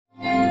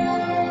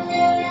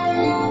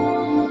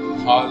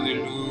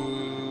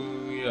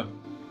Hallelujah.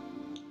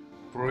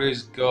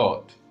 Praise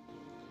God.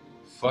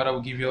 Father,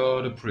 we give you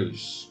all the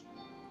praise.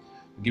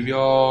 We give you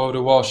all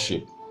the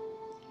worship.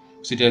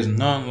 See, there's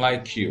none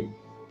like you.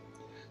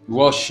 We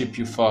worship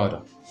you,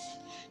 Father.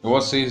 The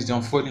word says, the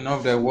unfolding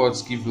of thy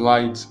words give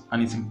light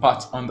and it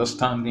imparts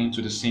understanding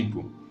to the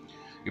simple.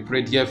 We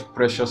pray, dear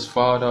precious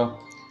Father,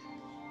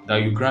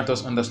 that you grant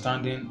us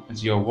understanding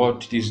into your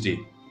word this day.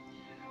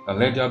 That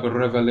let there be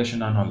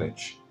revelation and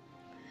knowledge.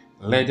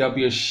 Let there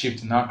be a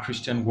shift in our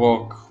Christian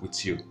walk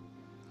with you.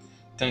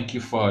 Thank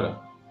you, Father.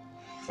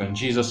 For in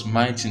Jesus'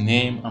 mighty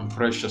name and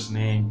precious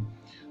name,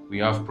 we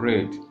have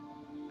prayed.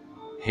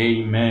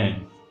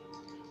 Amen.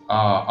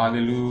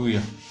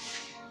 Hallelujah.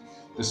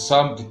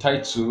 The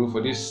title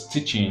for this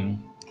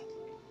teaching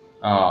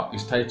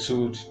is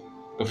titled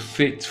The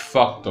Faith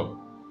Factor.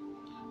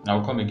 Now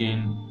I'll come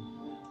again.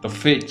 The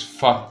Faith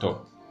Factor.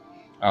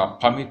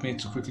 Permit me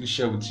to quickly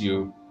share with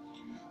you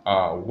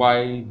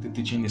why the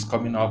teaching is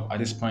coming up at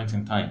this point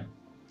in time.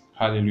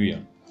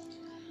 Hallelujah.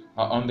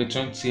 On the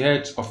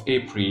 28th of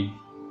April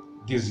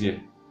this year,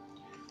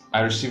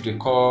 I received a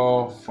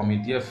call from a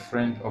dear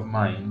friend of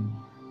mine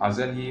as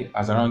early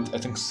as around, I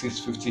think,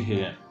 6:50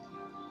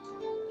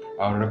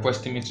 a.m.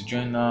 Requesting me to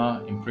join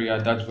her in prayer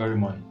that very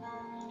morning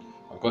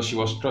because she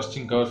was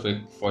trusting God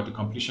for the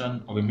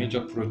completion of a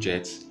major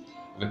project,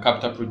 of a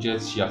capital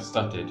project she had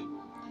started.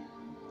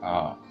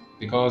 Uh,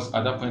 because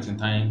at that point in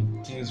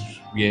time, things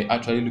were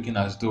actually looking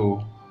as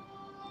though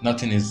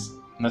nothing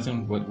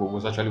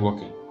was actually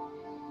working.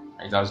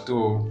 It's as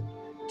though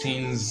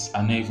things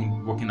are not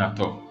even working at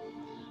all.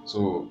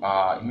 So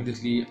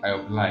immediately I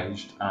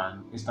obliged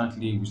and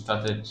instantly we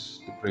started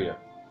the prayer.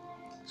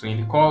 So in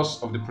the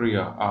course of the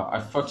prayer, I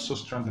felt so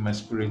strong in my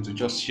spirit to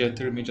just share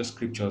three major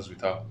scriptures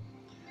with her.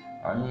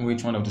 In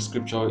which one of the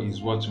scripture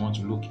is what we want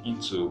to look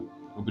into.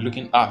 We'll be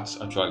looking at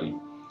actually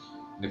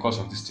in the course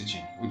of this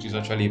teaching, which is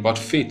actually about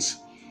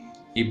faith.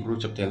 Hebrew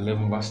chapter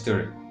 11 verse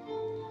 3.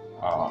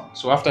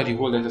 So after the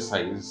whole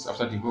exercise,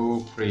 after the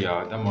whole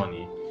prayer that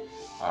morning,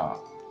 uh,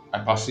 I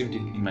perceived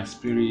it in my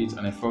spirit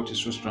and I felt it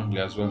so strongly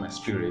as well in my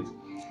spirit.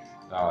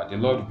 The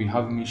Lord will be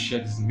having me share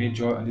this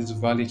major and this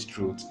valid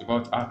truth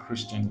about our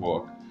Christian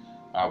work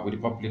to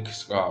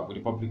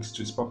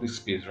his public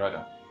space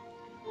rather,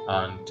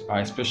 and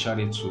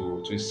especially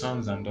to his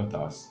sons and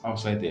daughters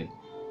outside there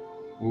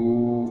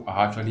who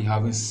are actually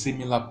having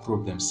similar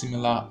problems,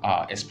 similar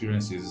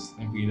experiences,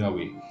 in either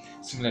way,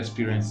 similar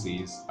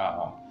experiences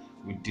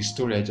with the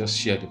story I just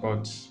shared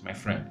about my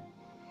friend.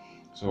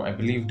 So I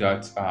believe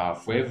that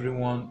for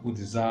everyone who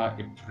desire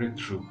a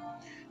breakthrough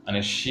and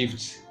a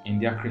shift in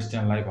their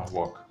Christian life and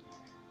work,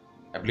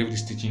 I believe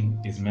this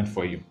teaching is meant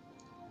for you,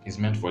 is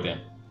meant for them.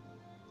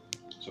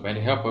 So by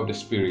the help of the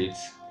Spirit,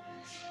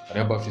 by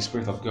the help of the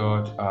Spirit of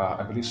God,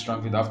 I believe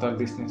strongly that after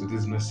listening to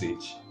this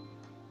message,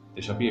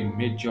 there shall be a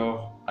major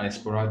and a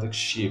sporadic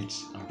shift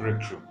and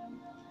breakthrough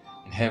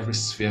in every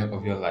sphere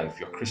of your life.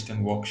 Your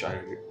Christian walk shall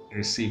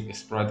receive a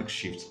sporadic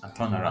shift and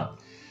turnaround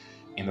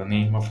in the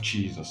name of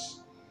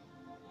Jesus.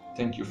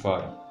 Thank you,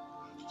 Father.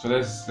 So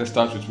let's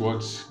start with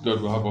what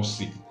God will have us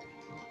see.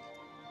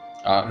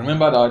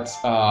 Remember that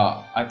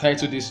I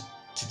titled this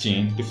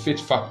teaching "The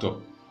Faith Factor."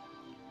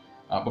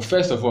 But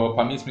first of all,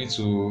 permit me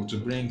to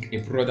bring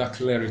a broader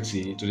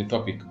clarity to the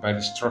topic by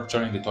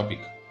restructuring the topic.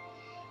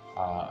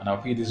 And I'll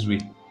put it this way: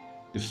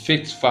 the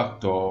faith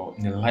factor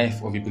in the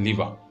life of a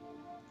believer.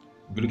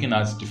 We'll be looking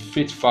at the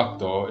faith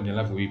factor in the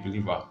life of a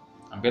believer.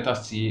 And better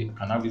still, I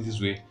can have it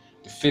this way: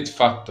 the faith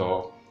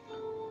factor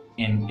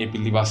in a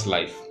believer's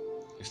life.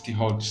 It's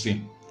still all the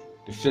same.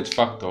 The faith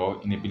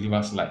factor in a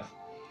believer's life.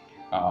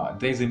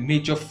 There is a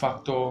major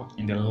factor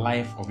in the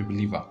life of a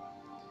believer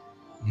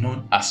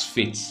known as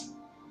faith.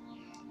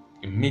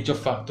 A major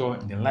factor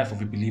in the life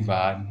of a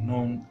believer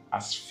known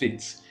as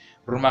faith.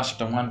 Romans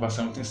chapter 1 verse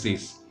 17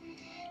 says,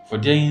 "For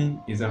therein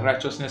is the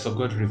righteousness of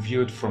God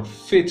revealed from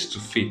faith to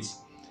faith,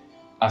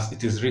 as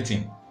it is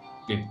written,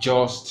 the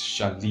just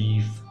shall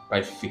live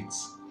by faith."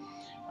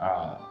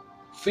 Uh,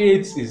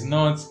 Faith is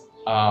not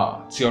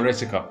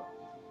theoretical.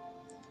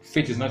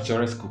 Faith is not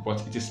theoretical,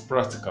 but it is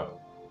practical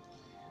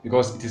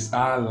because it is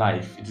our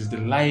life. It is the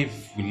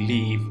life we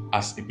live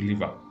as a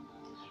believer.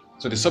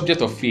 So the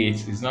subject of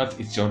faith is not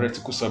a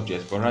theoretical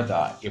subject, but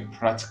rather a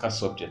practical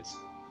subject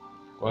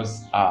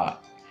because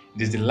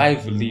it is the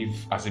life we live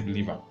as a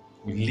believer.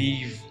 We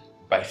live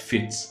by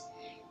faith.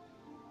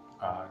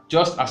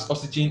 Just as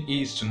oxygen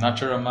is to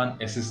natural man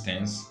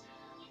existence,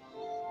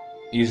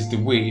 is the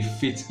way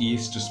faith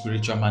is to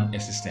spiritual man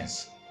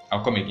existence.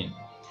 I'll come again.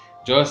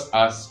 Just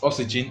as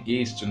oxygen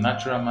is to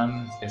natural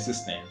man's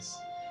existence,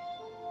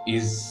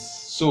 is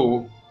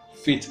so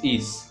faith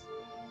is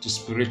to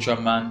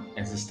spiritual man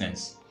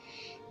existence.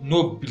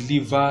 No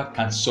believer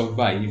can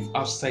survive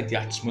outside the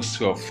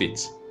atmosphere of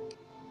faith.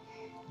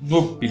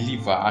 No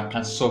believer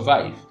can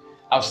survive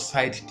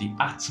outside the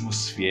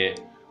atmosphere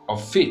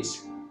of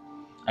faith.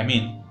 I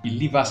mean,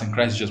 believers in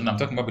Christ Jesus. When I'm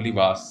talking about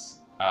believers,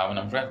 when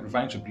I'm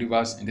referring to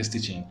believers in this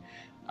teaching,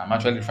 I'm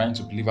actually referring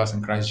to believers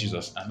in Christ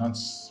Jesus and not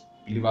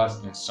believers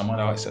in some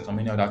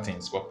many other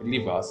things, but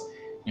believers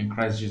in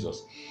Christ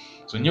Jesus.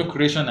 So new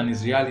creation and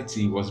his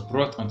reality was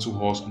brought unto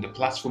us on the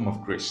platform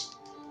of grace.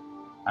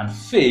 And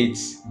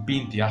faith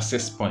being the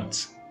access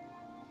point.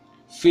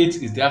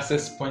 Faith is the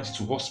access point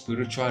to all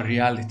spiritual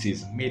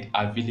realities made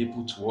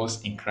available to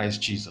us in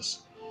Christ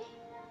Jesus.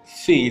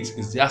 Faith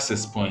is the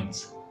access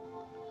point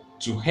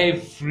to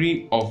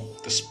every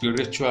of the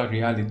spiritual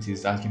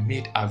realities that have been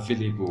made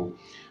available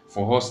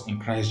for us in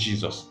Christ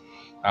Jesus.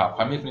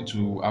 I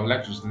would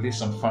like to lay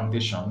some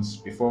foundations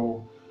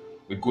before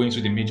we go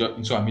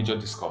into our major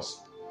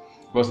discourse,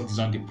 because it is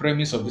on the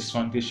premise of this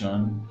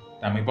foundation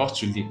that I'm about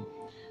to lay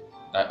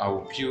that I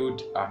will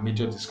build a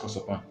major discourse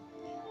upon.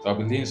 So I'll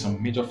be laying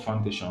some major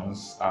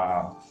foundations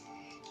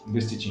in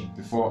this teaching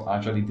before I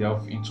actually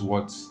delve into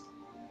what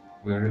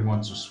we really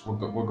want to, what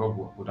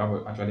God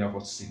would actually have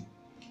us see.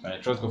 And I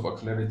trust God for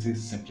clarity,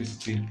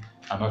 simplicity,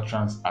 and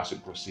utterance as we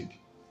proceed.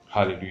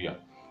 Hallelujah.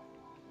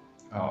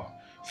 Uh,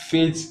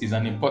 Faith is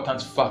an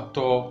important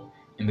factor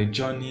in the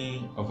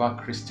journey of our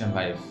Christian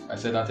life. I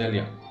said that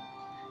earlier.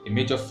 A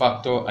major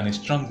factor and a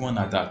strong one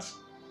at that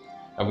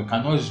we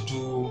cannot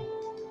do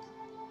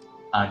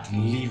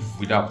and live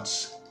without.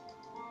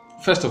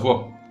 First of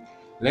all,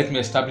 let me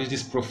establish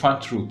this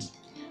profound truth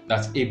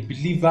that a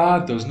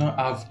believer does not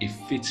have a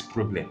faith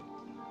problem.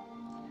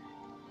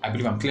 I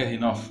believe I'm clear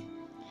enough.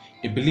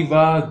 A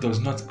believer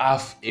does not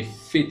have a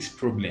faith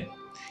problem.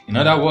 In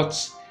other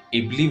words,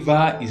 a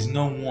believer is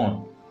not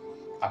one.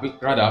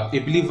 Rather, a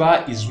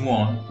believer is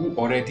one who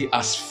already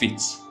has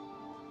faith.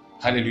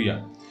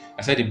 Hallelujah.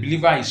 I said a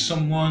believer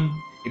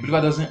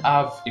doesn't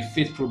have a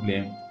faith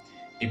problem.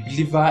 A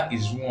believer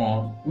is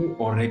one who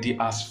already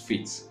has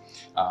faith.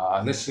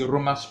 Let's say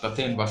Romans chapter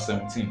 10 verse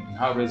 17 in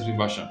our RSV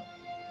version.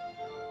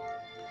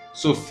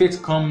 So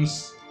faith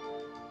comes,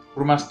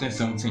 Romans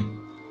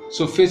 10:17.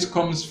 So faith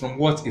comes from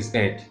what is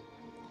heard,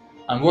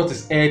 and what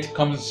is heard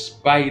comes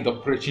by the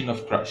preaching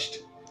of Christ.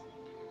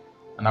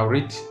 And I'll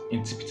read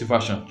in TPT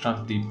version,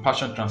 the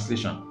Passion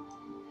Translation.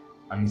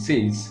 And it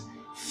says,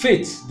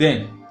 faith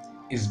then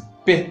is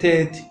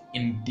bettered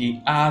in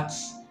the heart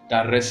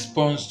that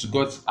responds to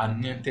God's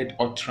anointed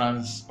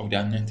utterance of the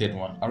anointed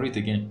one. I'll read it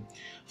again.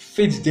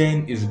 Faith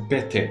then is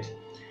bettered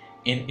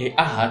in a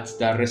heart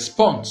that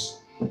responds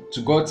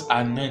to God's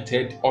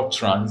anointed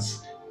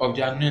utterance of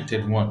the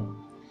anointed one.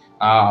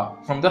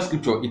 From that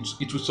scripture,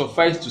 it would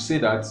suffice to say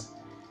that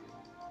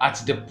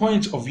at the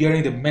point of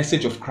hearing the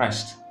message of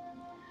Christ,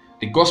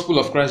 the gospel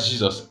of Christ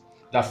Jesus,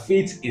 that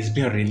faith is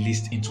being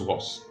released into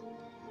us.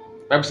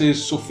 The Bible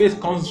says, so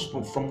faith comes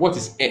from what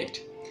is heard,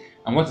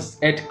 and what is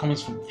heard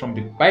comes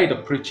by the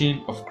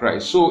preaching of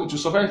Christ. So it will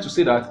suffice to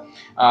say that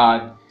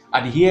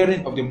at the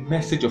hearing of the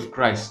message of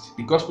Christ,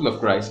 the gospel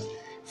of Christ,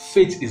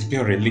 faith is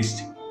being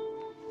released.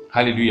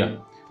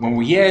 Hallelujah. When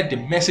we hear the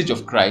message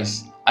of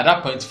Christ, at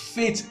that point,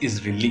 faith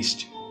is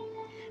released.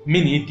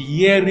 Meaning, the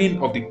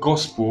hearing of the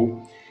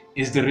gospel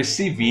is the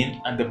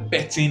receiving and the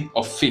betting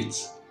of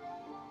faith.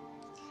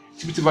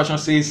 TPT version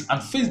says,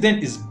 and faith then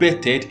is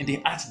bettered in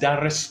the heart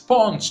that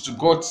responds to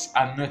God's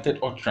anointed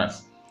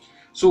utterance.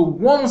 So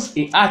once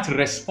a heart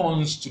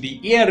responds to the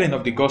hearing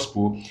of the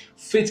gospel,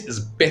 faith is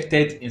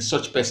bettered in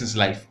such person's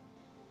life.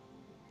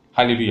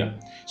 Hallelujah.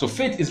 So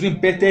faith is being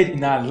bettered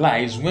in our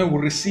lives when we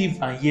receive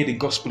and hear the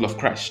gospel of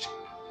Christ.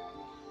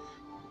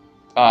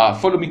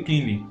 Follow me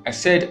cleanly. I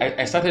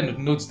started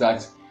to note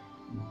that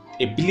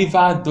a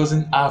believer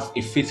doesn't have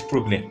a faith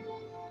problem,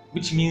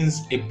 which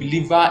means a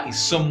believer is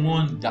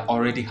someone that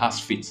already has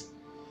faith.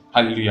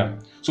 Hallelujah.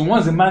 So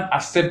once a man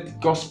accepts the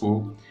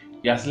gospel,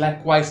 he has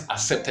likewise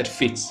accepted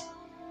faith.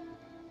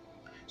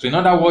 So in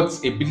other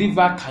words, a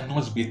believer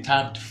cannot be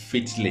termed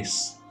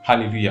faithless.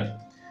 Hallelujah.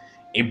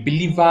 A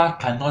believer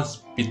cannot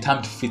be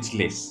termed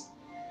faithless.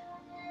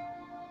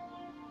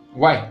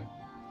 Why?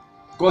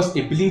 Because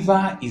a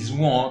believer is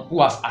one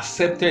who has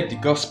accepted the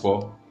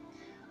gospel,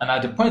 and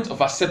at the point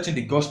of accepting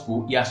the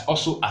gospel, he has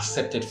also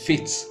accepted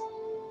faith.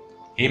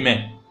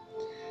 Amen.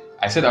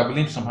 I said I will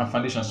lay some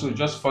foundation, so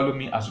just follow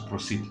me as we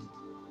proceed.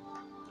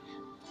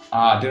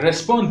 The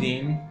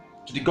responding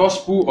to the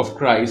gospel of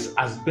Christ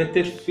has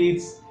bettered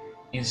faith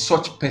in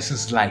such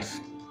person's life.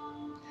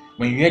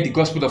 When you hear the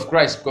gospel of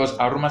Christ, because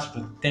Romans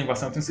 10 verse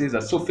 17 says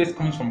that so faith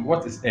comes from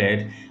what is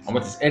heard, and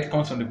what is heard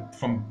comes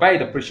from by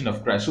the preaching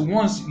of Christ. So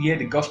once you hear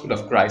the gospel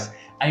of Christ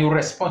and you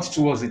respond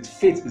towards it,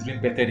 faith is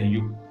being bettered in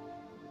you.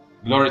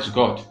 Glory to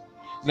God.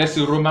 Let's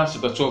see Romans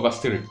chapter 12 verse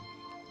 3.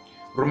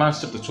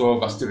 Romans chapter 12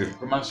 verse 3.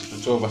 Romans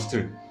chapter 12 verse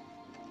 3.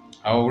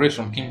 I will read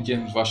from King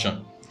James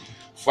Version.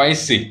 For I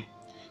say,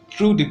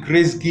 through the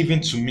grace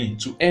given to me,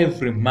 to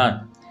every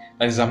man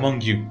that is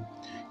among you,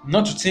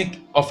 not to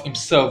think of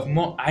himself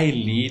more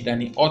highly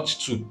than he ought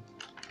to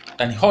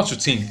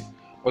think,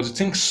 but to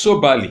think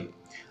soberly,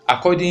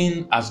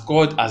 according as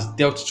God has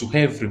dealt to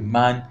every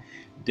man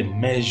the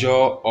measure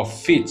of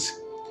faith.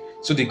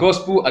 So the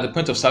gospel at the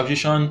point of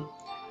salvation,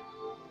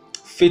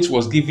 faith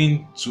was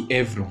given to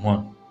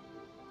everyone.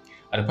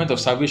 At the point of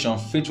salvation,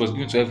 faith was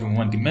given to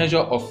everyone. The measure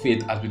of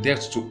faith has been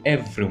dealt to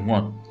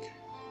everyone.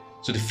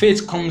 So the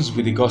faith comes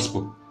with the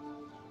gospel.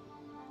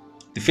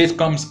 The faith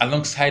comes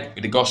alongside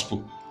with the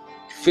gospel.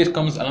 Faith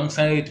comes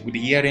alongside with the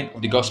hearing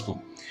of the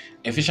gospel.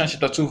 Ephesians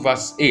chapter 2,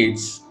 verse 8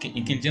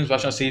 in King James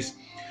Version says,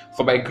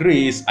 "For by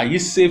grace are ye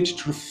saved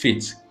through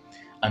faith,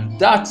 and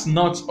that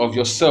not of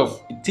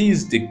yourself, it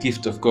is the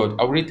gift of God."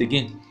 I'll read it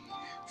again.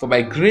 "For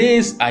by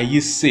grace are ye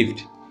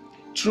saved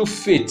through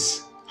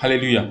faith."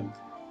 Hallelujah.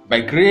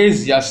 By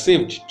grace ye are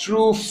saved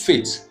through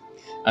faith,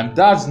 and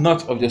that's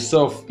not of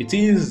yourself, it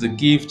is the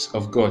gift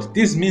of God.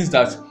 This means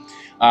that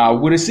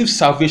we receive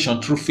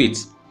salvation through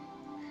faith.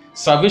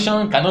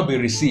 Salvation cannot be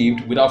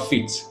received without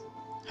faith.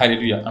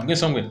 Hallelujah. I'm going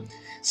somewhere.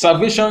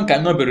 Salvation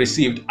cannot be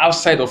received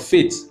outside of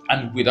faith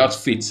and without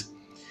faith.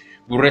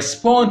 We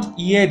respond,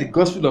 hear the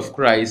gospel of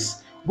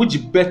Christ,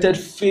 which bettered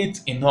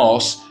faith in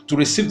us to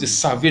receive the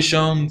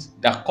salvation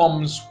that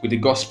comes with the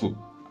gospel.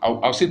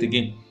 I'll say it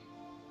again.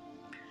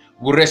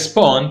 We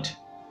respond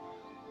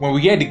when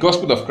we hear the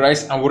gospel of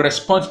Christ and we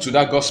respond to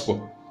that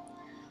gospel.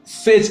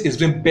 Faith is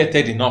being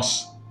bettered in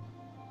us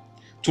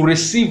to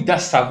receive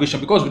that salvation,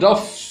 because without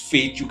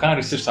faith you can't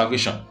receive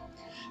salvation.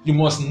 You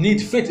must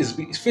need faith.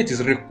 Faith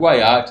is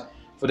required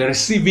for the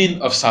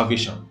receiving of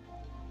salvation.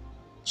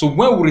 So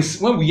when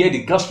we hear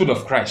the gospel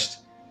of Christ,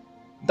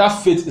 that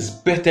faith is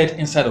bettered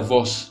inside of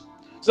us,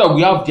 so that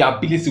we have the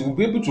ability, we'll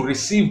be able to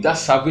receive that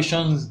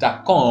salvation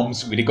that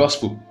comes with the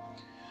gospel.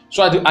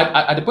 So at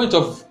the point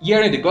of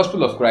hearing the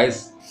gospel of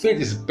Christ, faith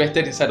is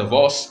bettered inside of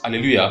us.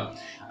 Hallelujah.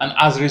 And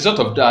as a result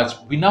of that,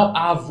 we now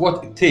have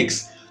what it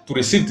takes to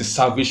receive the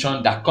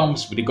salvation that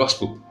comes with the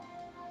gospel.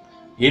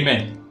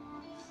 Amen.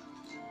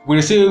 We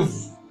receive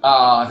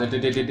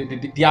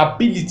the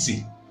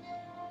ability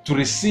to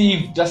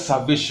receive that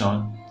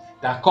salvation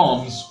that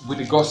comes with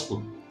the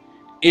gospel.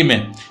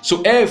 Amen.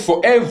 So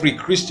for every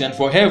Christian,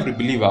 for every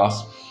believer,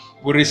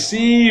 we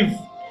receive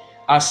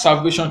our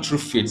salvation through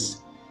faith.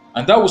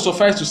 And that will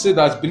suffice to say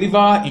that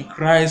believer in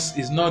Christ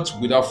is not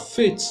without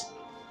faith.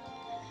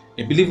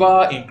 A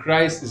believer in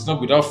Christ is not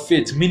without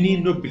faith,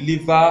 meaning no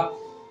believer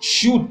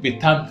should be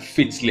termed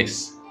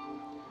faithless.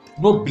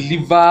 No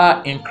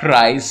believer in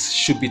Christ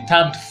should be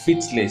termed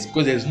faithless,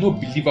 because there is no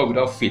believer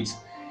without faith.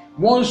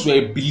 Once you're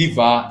a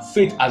believer,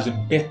 faith has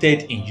been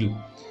bettered in you,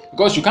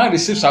 because you can't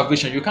receive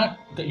salvation. You can't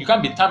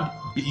be termed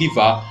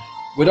believer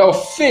without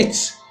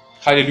faith.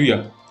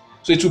 Hallelujah.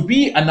 So it will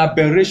be an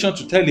aberration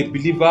to tell a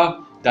believer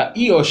that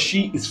he or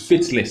she is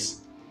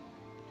faithless,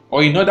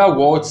 or in other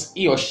words,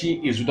 he or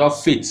she is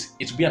without faith.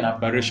 It will be an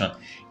aberration.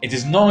 It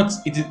is not.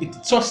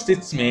 Such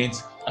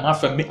statement and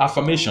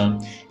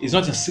affirmation is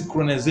not in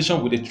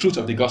synchronization with the truth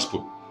of the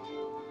gospel.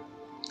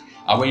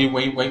 And when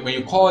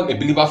you call a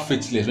believer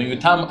faithless, when you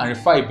term and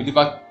refer a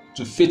believer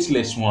to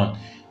faithless one,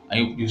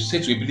 and you say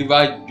to a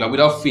believer you are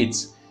without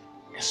faith,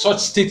 such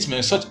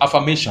statement, such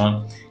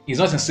affirmation is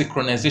not in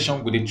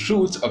synchronization with the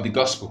truth of the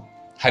gospel.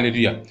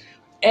 Hallelujah.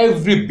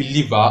 Every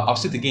believer, I'll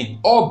say it again,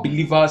 all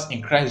believers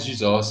in Christ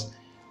Jesus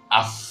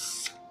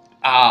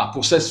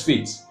possess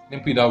faith. Let me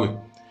put it that way.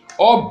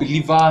 All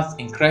believers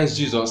in Christ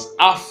Jesus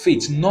have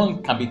faith.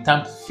 None can be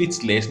termed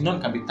faithless.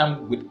 None can be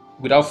termed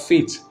without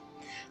faith.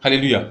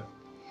 Hallelujah.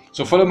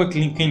 So follow me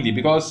keenly,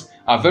 because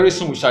very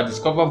soon we shall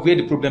discover where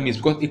the problem is,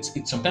 because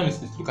it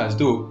sometimes it looks as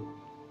though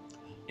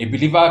a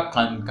believer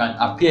can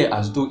appear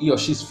as though he or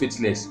she is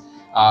faithless.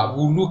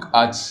 We'll look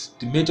at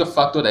the major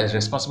factor that is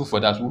responsible for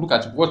that. We'll look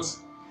at what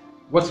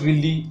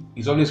really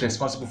is always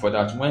responsible for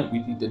that. When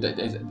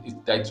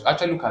it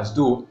actually look as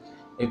though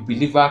a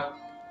believer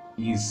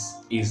is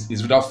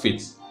without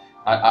faith.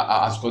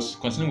 As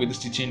continuing with this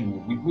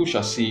teaching, we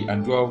shall see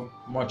and dwell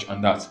much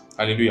on that.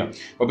 Hallelujah.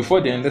 But before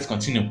then, let's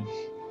continue.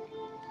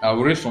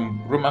 We'll read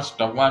from Romans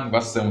chapter 1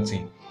 verse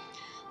 17.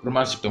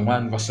 Romans chapter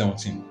 1 verse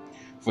 17.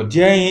 "For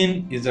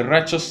therein is the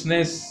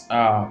righteousness,"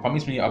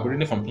 permit me, I'll be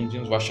reading from King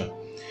James Version.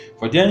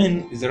 "For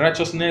therein is the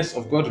righteousness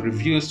of God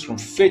revealed from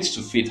faith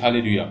to faith."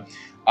 Hallelujah.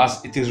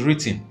 "As it is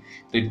written,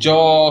 the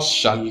just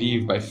shall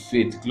live by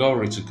faith."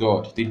 Glory to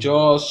God. The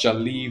just shall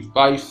live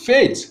by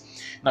faith.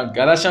 Now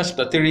Galatians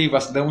chapter 3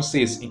 verse 11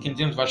 says in King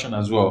James Version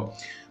as well,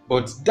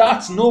 "But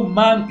that no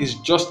man is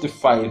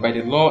justified by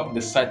the law in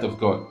the sight of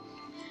God.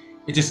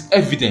 It is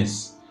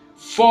evidence,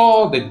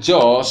 for the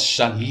just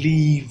shall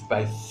live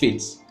by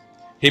faith."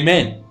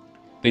 Amen.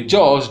 The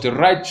just, the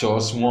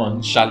righteous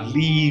one, shall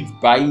live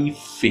by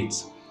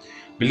faith.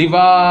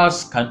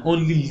 Believers can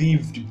only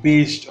live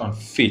based on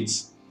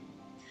faith.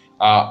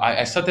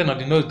 I started on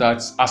the note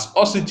that as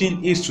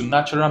oxygen is to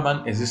natural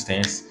man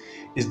existence,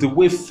 is the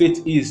way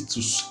faith is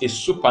to a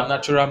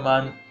supernatural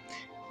man,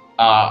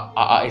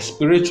 a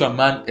spiritual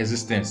man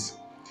existence.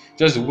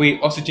 Just the way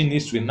oxygen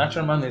is to a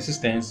natural man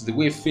existence, the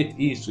way faith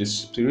is to a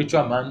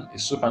spiritual man, a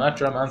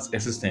supernatural man's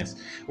existence.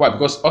 Why?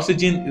 Because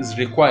oxygen is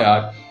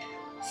required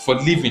for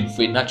living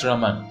for a natural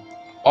man.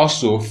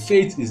 Also,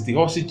 faith is the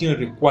oxygen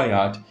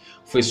required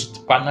for a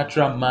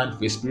supernatural man,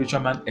 for a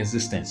spiritual man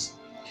existence.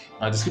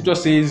 Now the scripture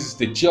says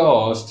the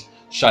just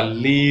shall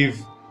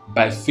live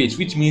by faith,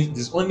 which means it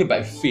is only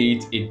by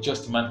faith a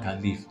just man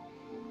can live.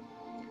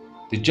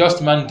 The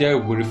just man there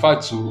will refer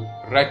to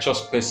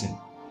righteous person,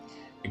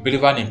 a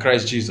believer in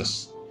Christ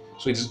Jesus.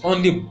 So it is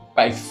only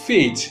by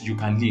faith you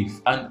can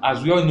live. And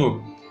as we all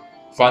know,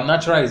 For our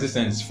natural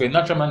existence, for a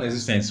natural man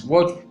existence,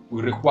 what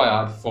we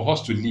require for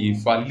us to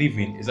live, for our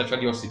living, is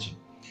actually oxygen.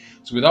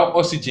 So without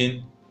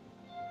oxygen,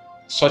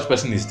 such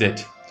person is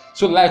dead.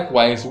 So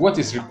likewise, what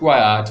is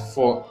required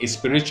for a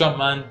spiritual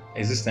man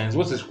existence,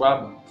 what is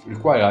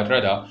required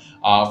rather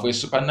for a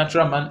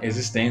supernatural man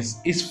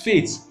existence is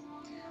faith.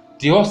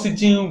 The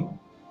oxygen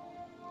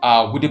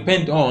we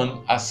depend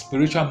on as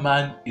spiritual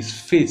man is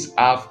faith.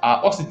 Our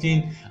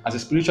oxygen as a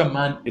spiritual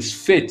man is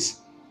faith.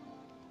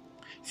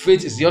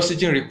 Faith is the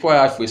oxygen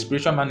required for a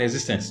spiritual man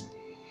existence.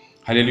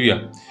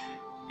 Hallelujah.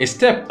 A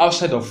step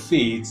outside of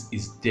faith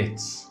is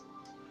death.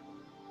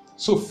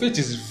 So faith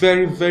is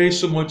very, very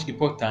so much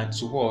important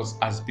to us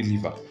as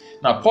believers.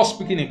 Now, Paul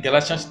speaking in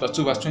Galatians chapter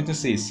 2, verse 20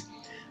 says,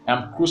 I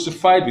am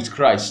crucified with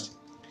Christ.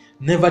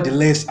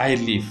 Nevertheless, I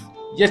live.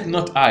 Yet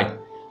not I,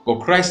 but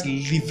Christ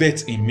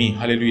liveth in me.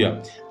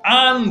 Hallelujah.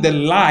 And the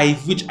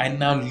life which I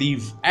now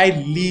live, I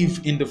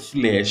live in the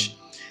flesh.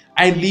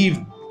 I live.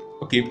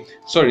 Okay,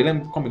 sorry, let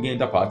me come again in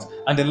that part.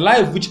 And the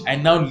life which I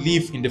now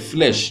live in the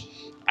flesh,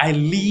 I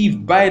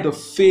live by the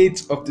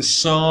faith of the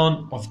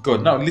Son of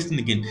God. Now listen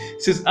again.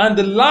 It says, and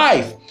the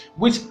life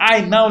which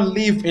I now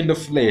live in the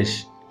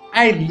flesh,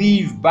 I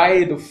live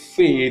by the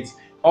faith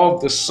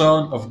of the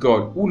Son of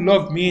God, who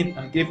loved me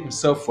and gave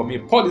himself for me.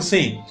 Paul is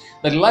saying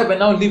that the life I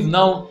now live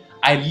now,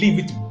 I live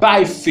it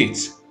by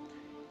faith.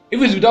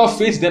 If it's without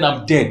faith, then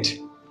I'm dead.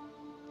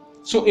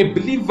 So a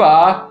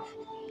believer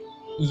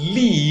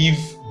live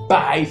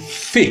by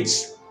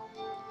faith.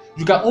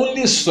 You can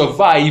only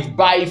survive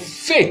by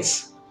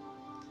faith.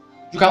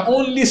 You can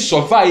only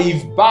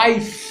survive by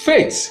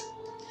faith.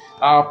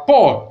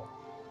 Paul,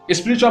 a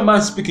spiritual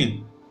man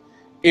speaking,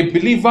 a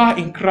believer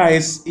in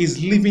Christ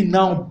is living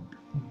now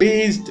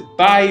based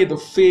by the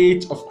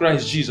faith of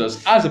Christ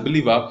Jesus. As a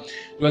believer,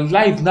 your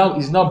life now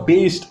is now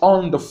based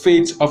on the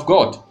faith of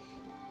God.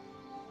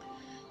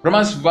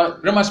 Romans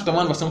chapter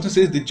 1 verse 17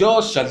 says, the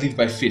just shall live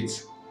by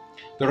faith.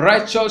 The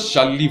righteous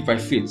shall live by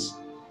faith.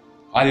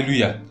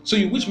 Hallelujah. So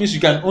which means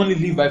you can only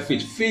live by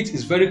faith. Faith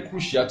is very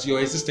crucial to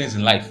your existence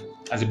in life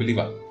as a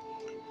believer.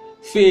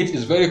 Faith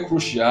is very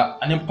crucial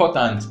and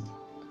important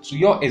to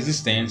your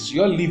existence,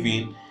 your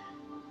living,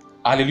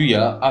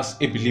 hallelujah, as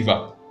a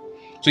believer.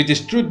 So it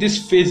is through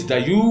this faith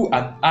that you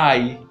and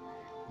I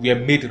were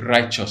made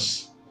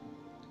righteous.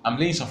 I'm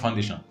laying some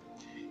foundation.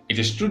 It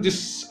is through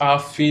this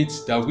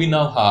faith that we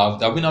now have,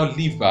 that we now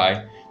live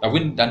by,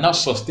 that now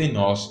sustain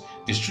us.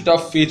 It is through that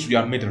faith we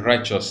are made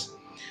righteous.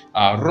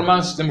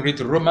 Let me read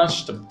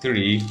Romans chapter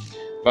 3,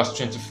 verse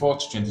 24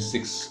 to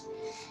 26.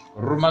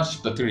 Romans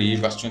chapter 3,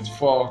 verse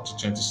 24 to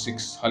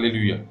 26.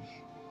 Hallelujah.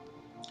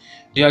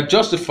 They are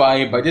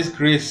justified by this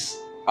grace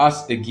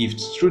as a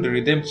gift through the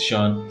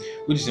redemption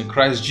which is in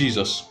Christ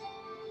Jesus,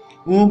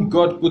 whom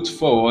God put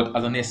forward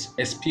as an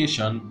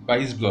expiation by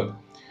his blood,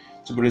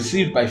 to be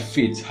received by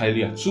faith.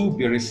 Hallelujah. To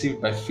be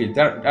received by faith.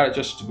 That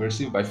just to be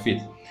received by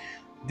faith.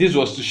 This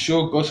was to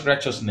show God's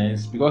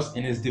righteousness, because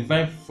in his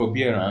divine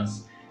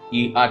forbearance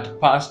he had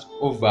passed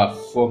over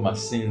former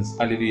sins.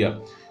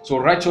 Hallelujah. So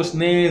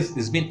righteousness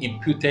is being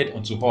imputed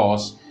unto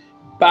us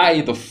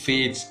by the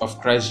faith of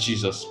Christ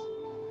Jesus.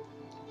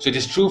 So it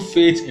is through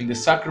faith in the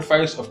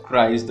sacrifice of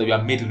Christ that we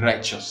are made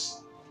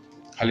righteous.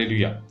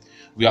 Hallelujah.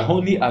 We are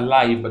only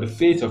alive by the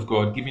faith of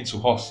God given to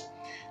us,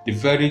 the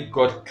very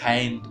God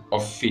kind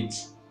of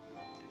faith.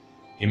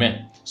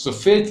 Amen. So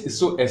faith is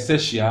so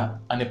essential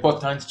and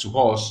important to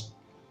us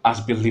as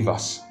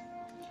believers.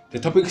 The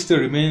topic still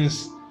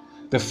remains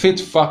the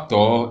faith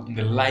factor in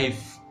the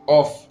life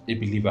of a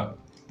believer.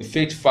 The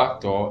faith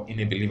factor in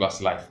a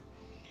believer's life.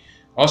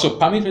 Also,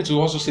 permit me to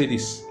also say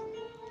this,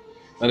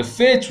 that the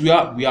faith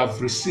we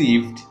have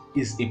received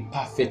is a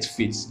perfect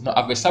faith. Now,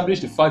 I've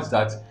established the fact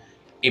that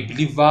a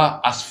believer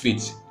has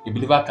faith. A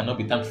believer cannot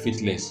be termed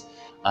faithless.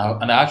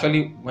 And I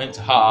actually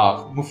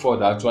move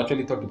further to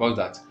actually talk about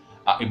that.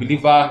 A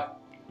believer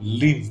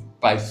live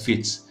by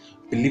faith.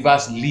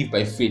 Believers live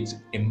by faith.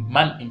 A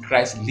man in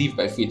Christ live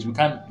by faith. We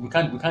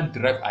can't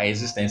derive our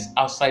existence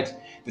outside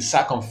the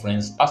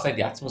circumference, outside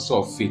the atmosphere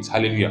of faith.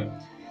 Hallelujah.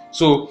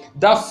 So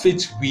that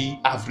faith we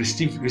have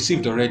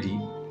received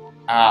already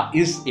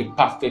is a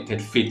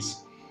perfected faith.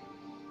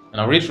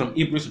 And I'll read from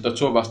Hebrews chapter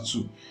 12 verse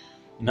 2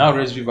 in our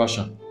RSV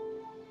version.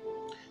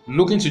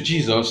 Looking to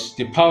Jesus,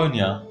 the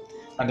pioneer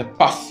and the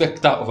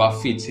perfecter of our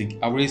faith.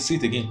 I will say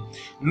it again.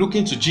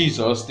 Looking to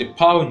Jesus, the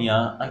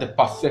pioneer and the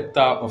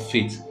perfecter of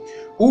faith,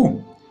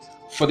 who,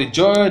 for the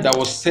joy that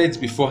was set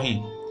before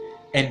him,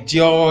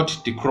 endured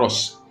the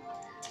cross,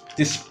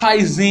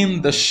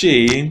 despising the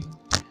shame,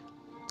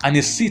 and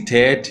is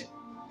seated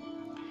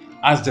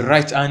at the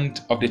right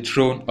hand of the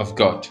throne of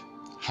God.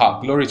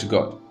 Glory to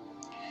God.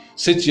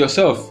 Say to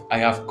yourself, I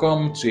have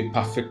come to a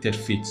perfected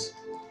faith.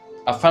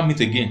 Affirm it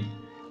again.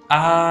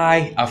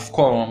 I have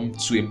come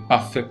to a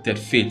perfected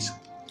faith.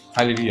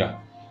 Hallelujah.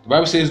 The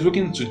Bible says,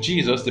 looking to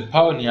Jesus, the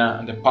pioneer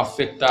and the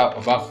perfecter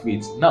of our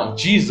faith. Now,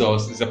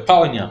 Jesus is the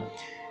pioneer,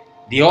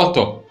 the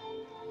author,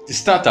 the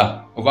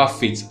starter of our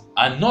faith.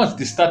 And not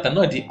the starter,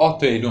 not the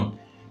author alone.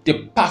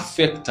 The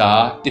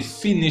perfecter, the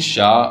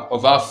finisher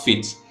of our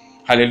faith.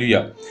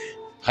 Hallelujah.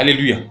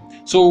 Hallelujah.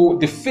 So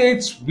the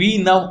faith we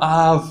now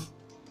have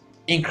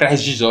in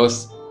Christ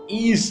Jesus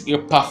is a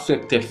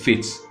perfected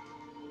faith.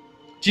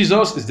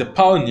 Jesus is the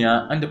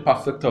pioneer and the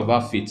perfecter of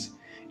our faith.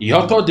 He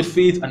authored the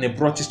faith and he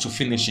brought it to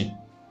finishing.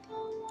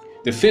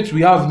 The faith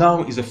we have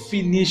now is a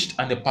finished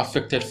and a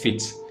perfected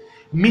faith,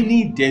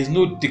 meaning there is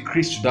no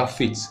decrease to that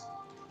faith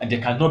and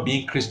there cannot be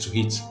increase to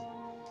it.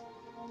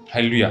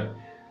 Hallelujah.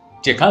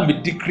 There can be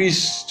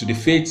decrease to the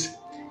faith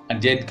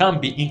and there can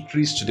be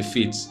increase to the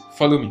faith.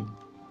 Follow me.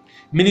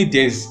 Meaning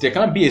there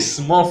can be a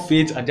small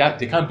faith and there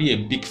can be a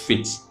big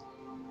faith.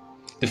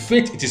 The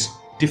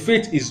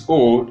faith is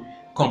old,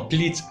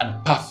 complete,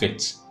 and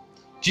perfect.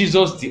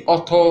 Jesus, the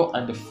author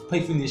and the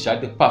finisher,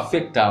 the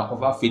perfecter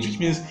of our faith, which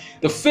means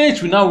the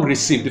faith we now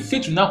receive, the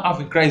faith we now have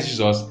in Christ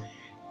Jesus,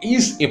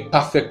 is a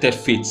perfected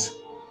faith.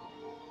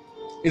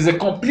 It's a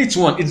complete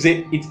one. It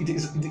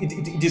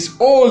is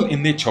all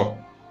in nature.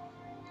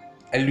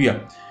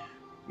 Hallelujah.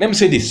 Let me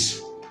say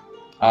this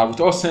with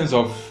all sense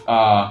of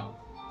how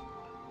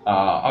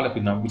do I put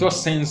it now? With all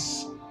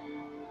sense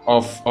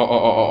of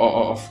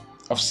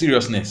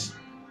seriousness.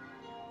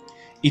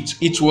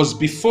 It was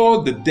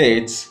before the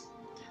death,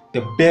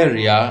 the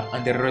burial,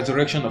 and the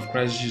resurrection of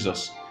Christ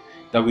Jesus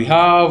that we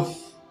have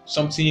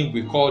something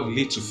we call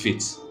little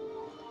faith,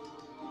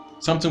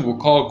 something we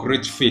call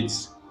great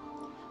faith,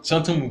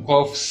 something we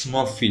call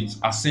small faith,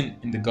 as seen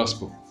in the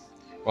gospel.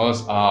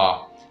 Because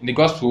in the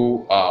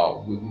gospel,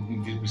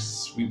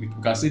 we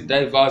can see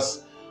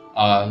diverse,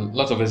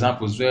 lots of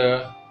examples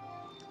where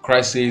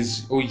Christ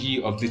says, "O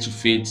ye of little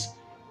faith,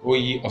 O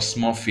ye of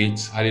small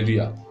faith."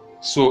 Hallelujah.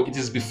 So it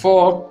is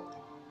before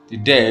the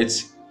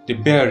death, the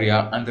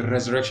burial, and the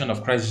resurrection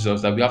of Christ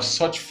Jesus that we have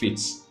such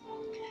faith.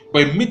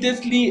 But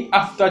immediately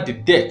after the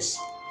death,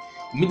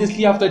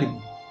 immediately after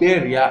the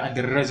burial and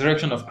the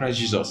resurrection of Christ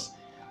Jesus,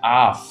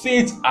 our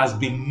faith has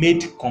been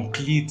made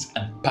complete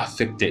and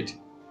perfected.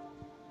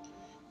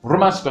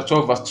 Romans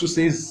 12 verse 2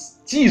 says,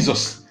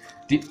 Jesus,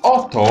 the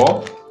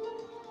author,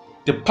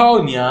 the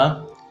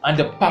pioneer, and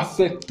the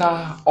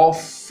perfecter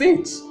of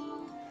faith.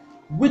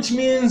 Which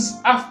means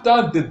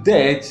after the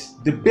death,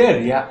 the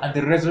burial, and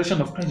the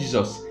resurrection of Christ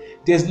Jesus,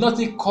 there's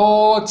nothing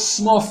called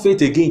small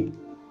faith again.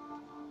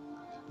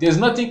 There's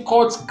nothing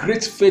called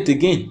great faith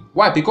again.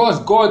 Why? Because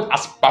God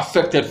has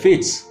perfected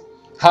faith.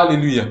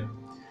 Hallelujah.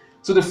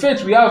 So the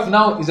faith we have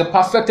now is a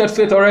perfected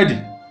faith already.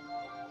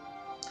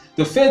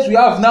 The faith we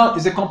have now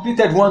is a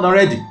completed one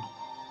already.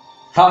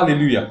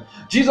 Hallelujah.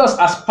 Jesus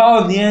has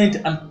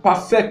pioneered and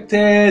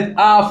perfected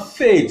our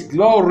faith.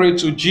 Glory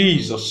to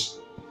Jesus.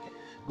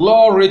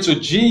 Glory to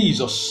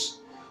Jesus.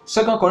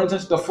 2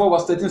 Corinthians 4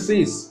 verse 13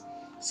 says,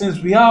 since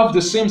we have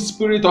the same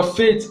spirit of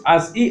faith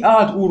as he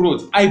had who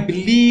wrote, I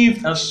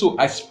believed and so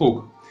I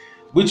spoke.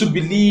 We too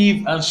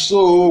believe and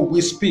so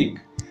we speak.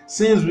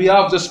 Since we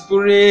have the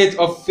spirit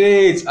of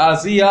faith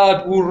as he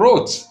had who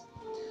wrote.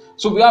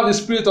 So we have the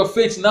spirit of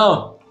faith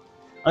now.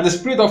 And the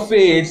spirit of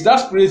faith,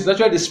 that spirit is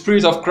actually the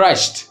spirit of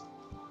Christ.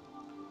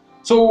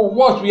 So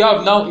what we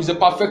have now is a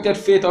perfected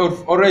faith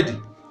already.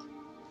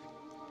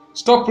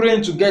 Stop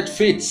praying to get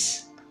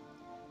faith,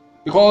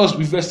 because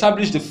we've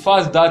established the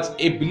fact that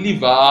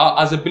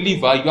as a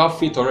believer, you have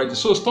faith already.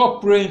 So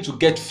stop praying to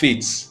get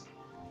faith.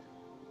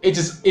 It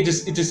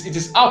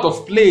is out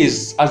of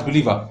place as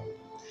believer.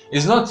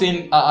 It's not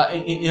in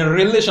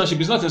relationship.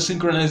 It's not in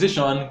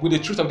synchronization with the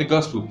truth of the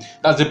gospel.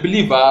 As a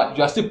believer,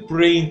 you are still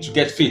praying to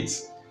get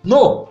faith.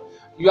 No,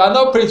 you are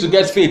not praying to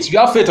get faith. You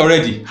have faith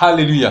already.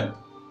 Hallelujah.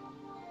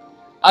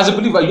 As a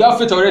believer, you have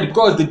faith already,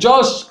 because the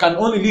just can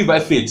only live by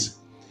faith.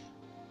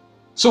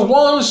 So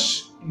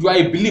once you are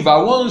a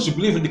believer, once you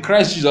believe in the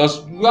Christ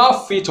Jesus, you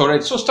have faith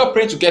already. So stop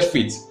praying to get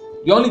faith.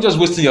 You're only just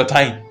wasting your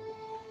time.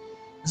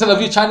 Instead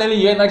of you channeling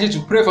your energy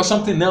to pray for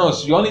something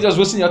else, you're only just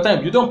wasting your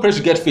time. You don't pray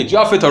to get faith. You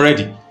have faith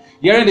already.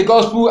 Hearing the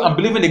gospel and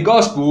believing the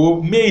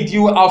gospel made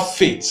you have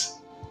faith.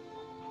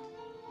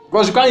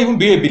 Because you can't even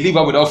be a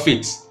believer without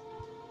faith.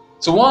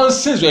 So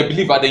since you're a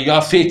believer, then you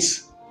have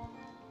faith.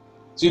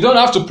 So you don't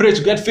have to pray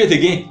to get faith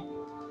again.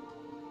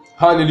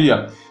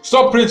 Hallelujah.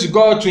 Stop praying to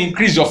God to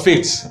increase your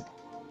faith.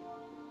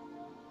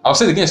 I'll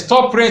say it again.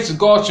 Stop praying to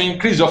God to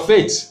increase your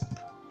faith.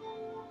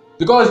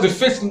 Because the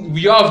faith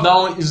we have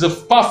now is a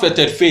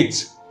perfected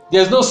faith.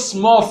 There's no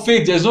small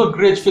faith. There's no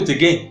great faith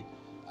again.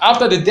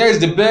 After the death,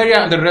 the burial,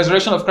 and the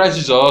resurrection of Christ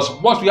Jesus,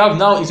 what we have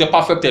now is a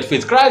perfected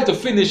faith. Christ the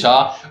finisher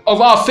of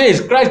our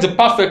faith. Christ the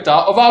perfecter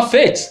of our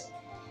faith.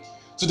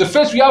 So the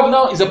faith we have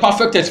now is a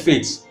perfected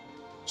faith.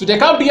 So there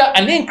can be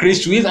an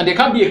increase to it and there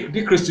can be a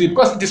decrease to it,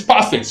 because it is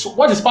perfect. So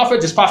what is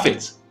perfect is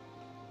perfect.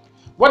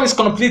 What is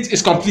complete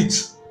is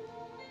complete.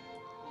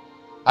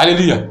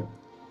 Hallelujah.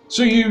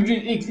 So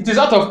it is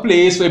out of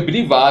place for a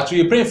believer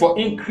to be praying for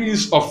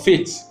increase of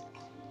faith.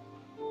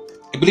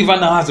 A believer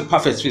now has a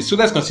perfect faith. So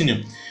let's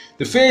continue.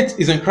 The faith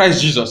is in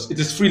Christ Jesus. It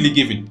is freely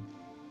given.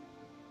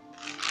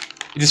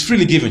 It is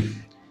freely given.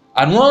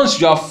 And once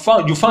you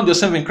found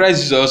yourself in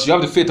Christ Jesus, you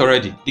have the faith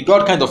already. The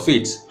God kind of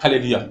faith.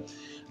 Hallelujah.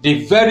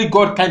 The very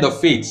God kind of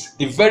faith.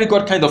 The very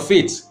God kind of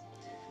faith.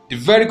 The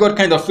very God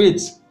kind of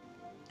faith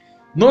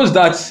knows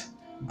that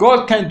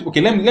God kind.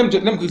 Okay, let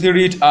me quickly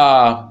read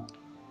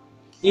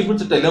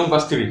Hebrews chapter 11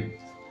 verse 3.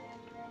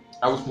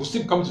 We'll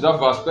still come to that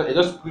verse, but I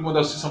just quickly want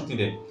to see something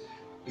there.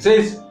 It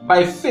says,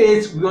 "By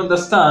faith we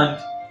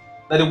understand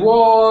that the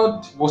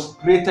world was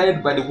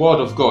created by the word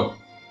of God."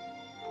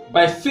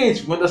 By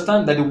faith we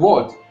understand that the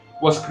world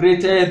was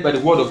created by the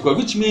word of God,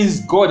 which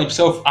means God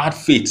Himself had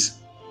faith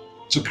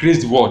to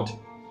create the world.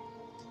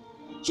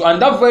 So,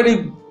 and that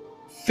very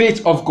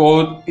faith of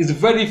God is the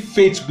very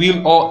faith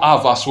we'll all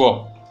have as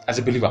well as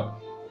a believer,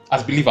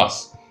 as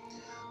believers.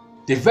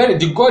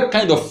 The God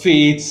kind of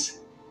faith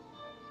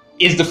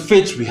is the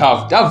faith we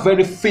have. That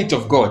very faith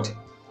of God.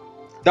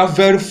 That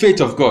very faith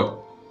of God.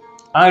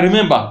 And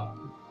remember,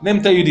 let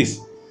me tell you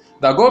this: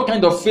 that God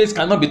kind of faith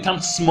cannot be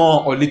termed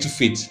small or little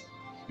faith.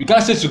 You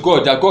can't say to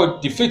God that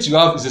God, the faith you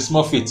have is a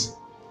small faith.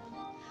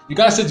 You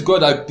can't say to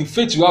God that the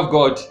faith you have,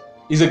 God,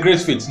 is a great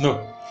faith.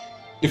 No.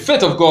 The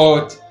faith of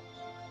God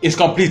is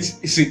complete.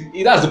 You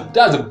see, that's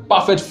the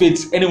perfect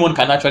faith anyone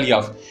can actually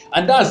have.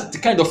 And that's the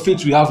kind of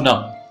faith we have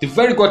now. The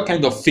very God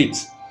kind of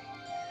faith.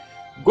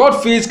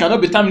 God faith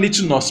cannot be termed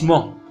little nor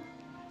small.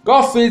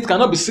 God faith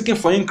cannot be seeking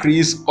for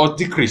increase or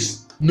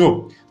decrease.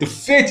 No. The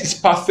faith is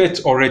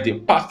perfect already,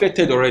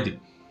 perfected already.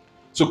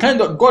 So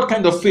God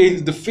kind of faith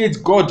is the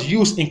faith God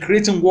used in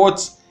creating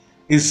what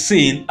is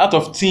seen out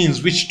of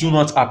things which do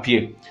not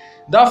appear.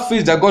 That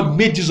faith that God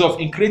made use of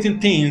in creating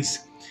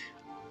things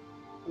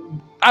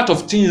out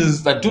of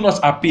things that do not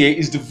appear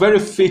is the very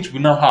faith we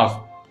now have.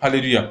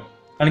 Hallelujah.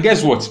 And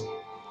guess what?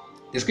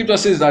 The scripture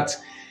says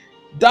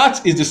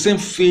that is the same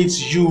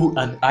faith you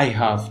and I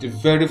have. The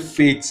very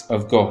faith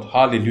of God.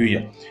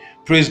 Hallelujah.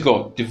 Praise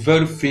God. The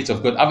very faith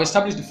of God. I've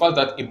established the fact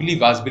that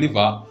as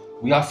believer,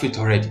 we have faith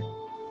already.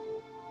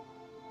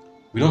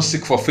 We don't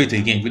seek for faith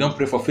again. We don't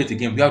pray for faith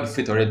again. We have the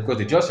faith already, because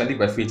the just shall live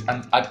by faith.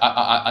 And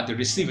at the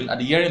receiving, at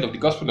the hearing of the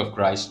gospel of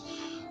Christ,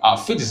 our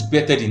faith is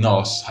better in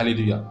us.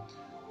 Hallelujah.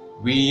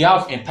 We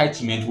have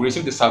entitlement. We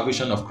receive the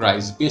salvation of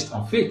Christ based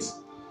on faith.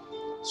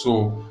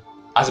 So,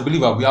 as a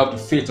believer, we have the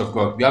faith of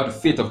God. We have the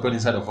faith of God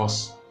inside of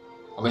us.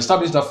 I've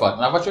established that fact.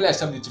 And I've actually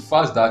established the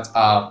fact that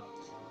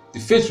the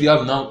faith we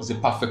have now is a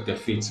perfect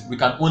faith. We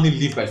can only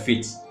live by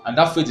faith. And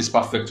that faith is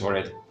perfect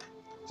already.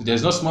 So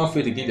there's no small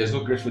faith again, there's no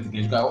great faith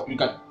again. You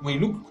can when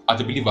you look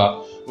at a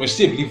believer, when you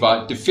see a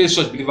believer, the faith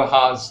such believer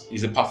has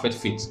is a perfect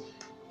faith.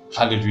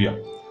 Hallelujah.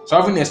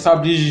 So having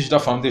established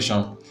that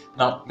foundation,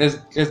 now let's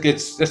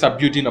start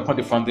building upon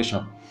the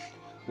foundation.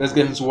 Let's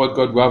get into what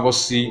God will have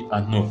us see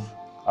and know.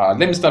 Let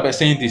me start by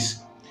saying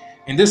this.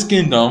 In this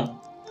kingdom,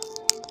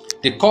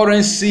 the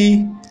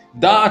currency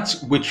that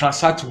we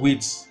transact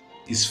with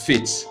is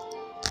faith.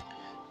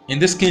 In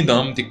this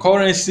kingdom, the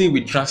currency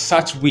we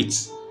transact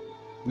with,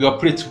 we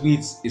operate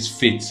with, is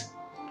faith.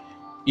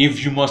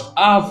 If you must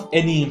have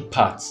any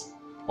impact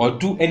or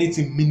do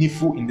anything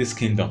meaningful in this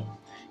kingdom,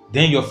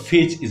 then your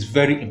faith is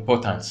very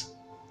important.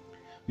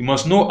 You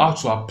must know how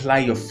to apply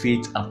your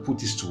faith and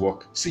put it to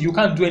work. See, you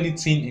can't do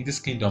anything in this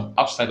kingdom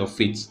outside of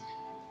faith,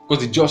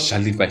 because the just shall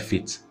live by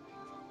faith.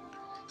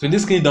 So in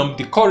this kingdom,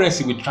 the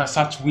currency we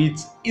transact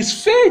with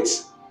is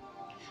faith.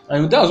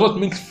 And that's what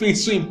makes faith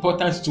so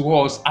important to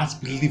us as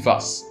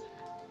believers,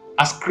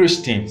 as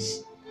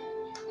Christians.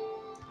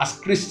 As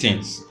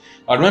Christians.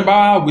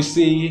 Remember, we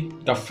say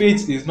that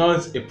faith is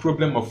not a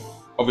problem of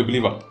a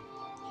believer.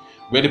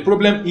 Where the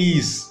problem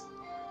is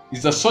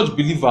that such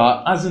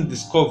believer hasn't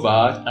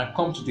discovered and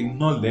come to the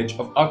knowledge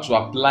of how to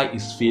apply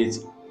his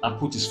faith and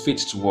put his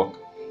faith to work.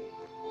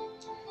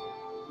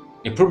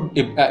 A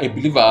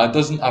believer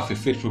doesn't have a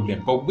faith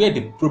problem, but where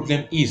the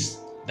problem is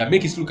that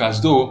makes it look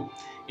as though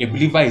a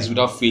believer is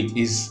without faith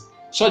is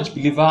such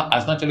believer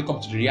has naturally come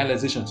to the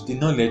realization, to the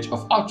knowledge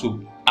of how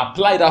to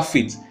apply that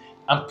faith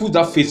and put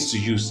that faith to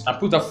use and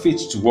put that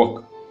faith to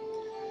work.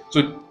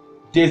 So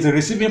there's a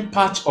receiving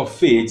part of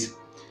faith,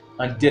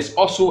 and there's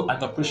also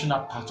an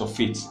operational part of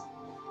faith.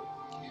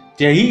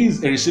 There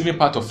is a receiving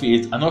part of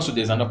faith, and also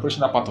there's an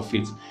operational part of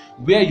faith.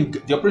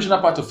 The operational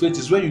part of faith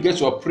is where you get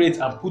to operate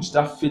and put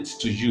that faith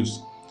to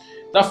use.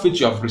 That faith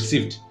you have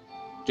received.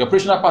 The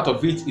operational part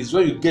of it is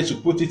where you get to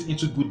put it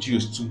into good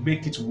use to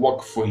make it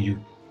work for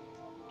you.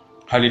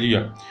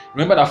 Hallelujah.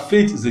 Remember that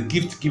faith is a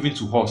gift given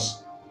to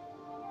us.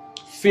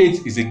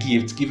 Faith is a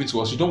gift given to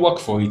us. You don't work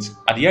for it.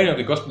 At the end of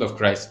the gospel of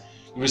Christ,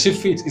 you receive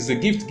faith. It's a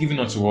gift given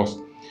unto us.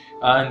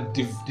 And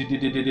the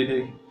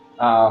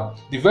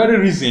very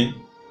reason,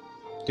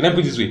 can I put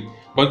it this way?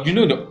 But you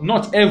know that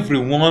not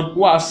everyone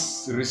who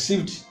has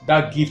received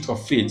that gift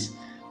of faith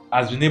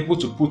has been able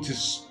to put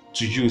it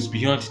to use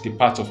beyond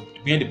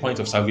the point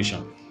of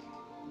salvation.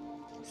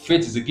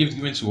 Faith is a gift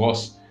given to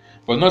us,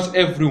 but not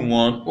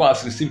everyone who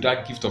has received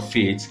that gift of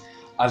faith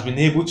has been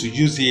able to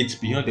use it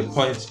beyond the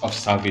point of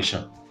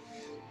salvation.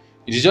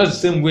 It is just the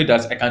same way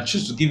that I can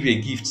choose to give you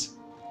a gift.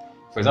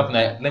 For example,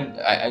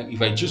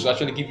 if I choose to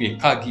actually give you a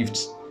car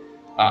gift,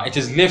 it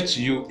is left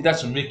to you either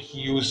to make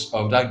use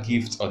of that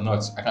gift or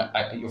not.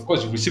 Of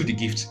course, you receive the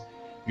gift,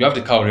 you have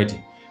the car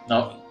already.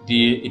 Now,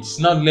 it's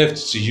not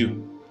left to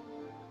you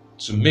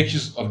to make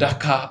use of that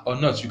car or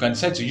not. You can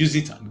decide to use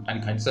it, and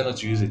you can decide not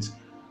to use it.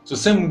 So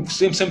same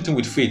thing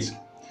with faith.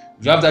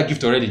 You have that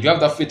gift already. You have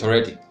that faith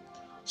already.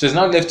 So it's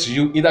now left to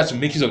you either to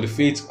make use of the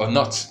faith or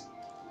not.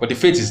 But the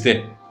faith is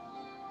there.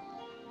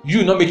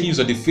 You not making use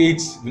of the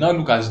faith will now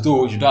look as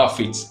though you don't have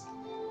faith.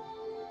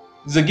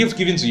 It's a gift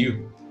given to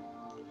you.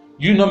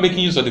 You not making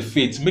use of the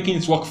faith, making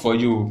it work for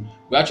you,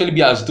 will actually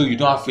be as though you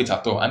don't have faith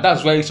at all. And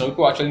that's why some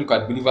people actually look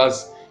at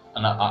believers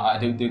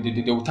and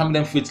they will term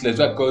them faithless.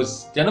 Why?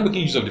 Because they are not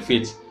making use of the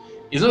faith.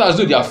 It's not as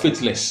though they are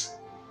faithless.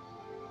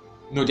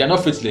 No, they are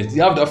not faithless.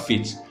 They have that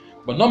faith.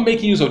 But not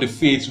making use of the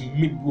faith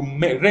will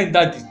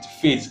render the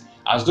faith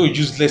as though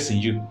useless in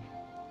you.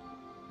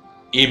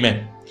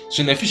 Amen.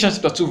 So in Ephesians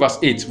chapter 2 verse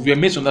 8, we are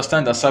made to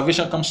understand that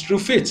salvation comes through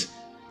faith.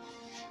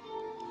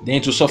 Then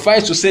it will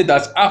suffice to say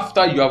that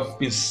after you have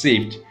been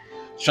saved,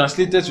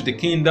 translated to the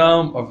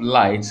kingdom of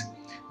light,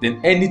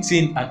 then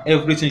anything and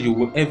everything you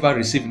will ever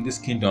receive in this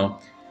kingdom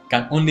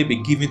can only be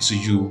given to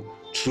you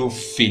through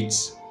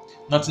faith.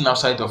 Nothing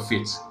outside of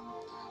faith.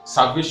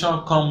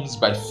 Salvation comes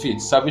by faith.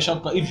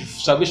 If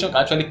salvation can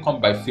actually come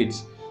by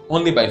faith,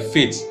 only by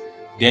faith,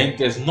 then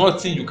there's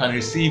nothing you can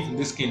receive in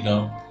this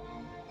kingdom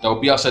that will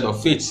be outside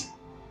of faith.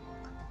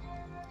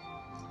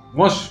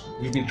 Once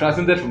you've been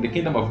translated from the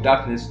kingdom of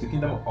darkness to the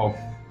kingdom of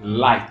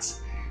light,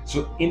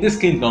 so in this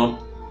kingdom,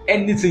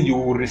 anything you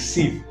will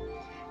receive,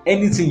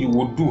 anything you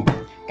will do,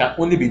 can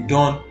only be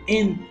done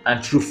in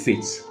and through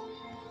faith.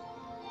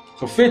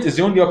 So faith is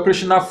the only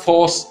operational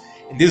force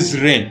in this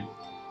realm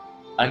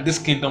and this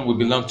kingdom will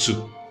belong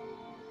to.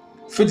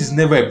 Faith is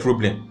never a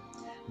problem.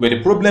 Where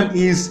the problem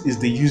is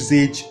the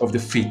usage of the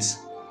faith.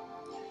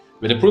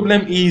 Where the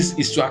problem is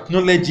to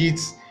acknowledge it,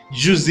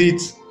 use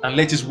it, and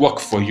let it work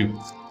for you.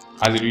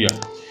 Hallelujah.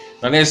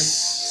 Now let's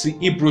see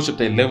Hebrews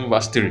chapter 11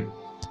 verse 3.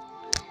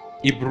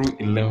 Hebrews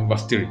 11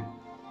 verse 3.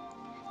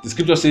 The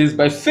scripture says,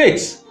 by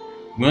faith,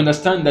 we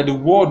understand that the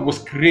world was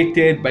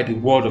created by the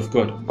word of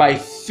God. By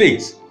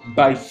faith.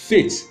 By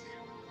faith.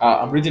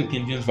 I'm reading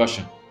King James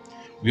Version.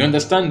 We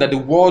understand that the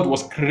world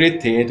was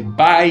created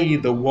by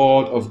the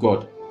word of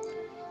God.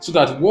 So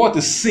that what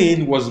is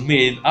seen was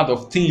made out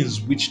of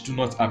things which do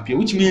not appear.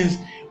 Which means,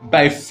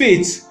 by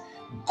faith,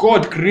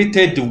 God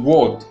created the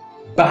world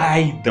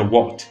by the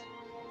word.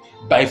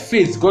 By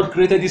faith, God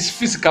created this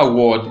physical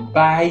world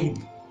by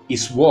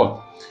his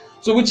word.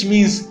 So which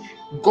means,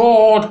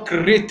 God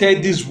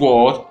created this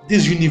world,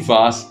 this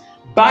universe,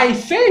 by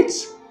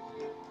faith.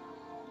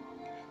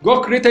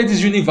 God created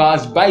this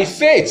universe by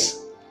faith.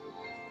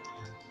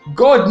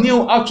 God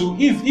knew how to,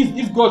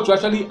 if God to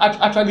actually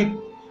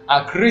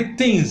create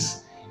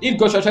things, if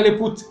God to actually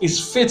put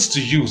his faith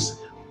to use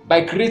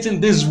by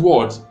creating this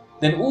world,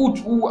 then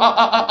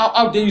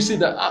how dare you say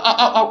that?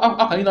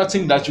 How can you not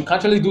think that you can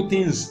actually do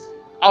things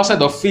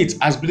outside of faith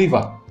as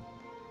believer?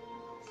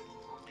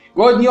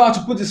 God knew how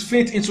to put his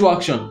faith into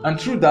action, and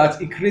through that,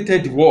 he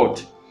created the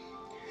world.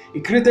 He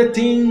created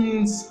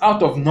things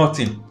out of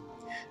nothing.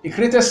 He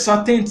created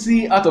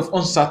certainty out of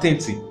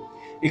uncertainty.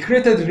 He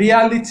created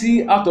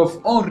reality out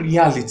of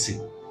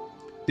unreality.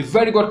 The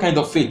very God kind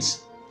of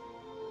faith.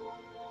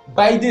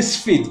 By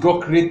this faith,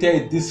 God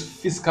created this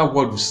physical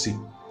world we see.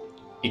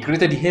 He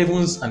created the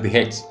heavens and the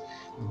earth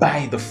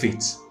by the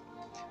faith.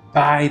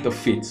 By the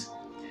faith.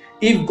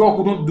 If God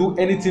couldn't do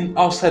anything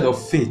outside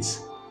of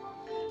faith,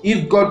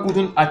 if God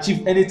couldn't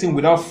achieve anything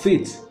without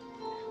faith,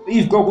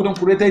 if God couldn't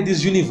create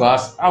this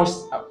universe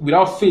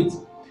without faith,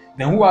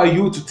 then who are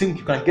you to think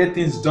you can get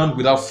things done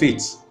without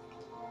faith?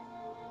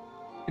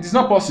 It is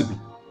not possible.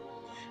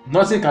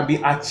 Nothing can be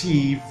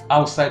achieved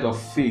outside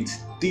of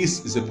faith.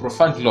 This is a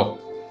profound law.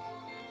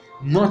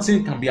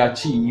 Nothing can be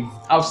achieved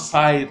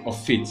outside of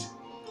faith.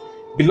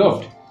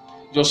 Beloved,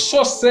 your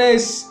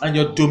success and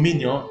your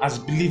dominion as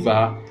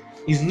believer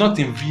is not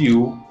in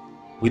view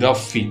without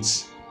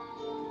faith.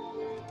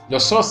 Your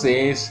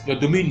success, your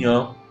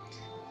dominion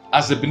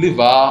as a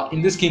believer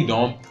in this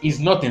kingdom is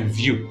not in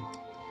view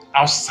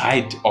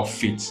outside of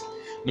faith.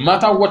 No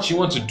matter what you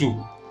want to do,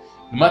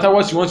 no matter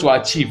what you want to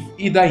achieve,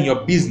 either in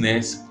your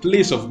business,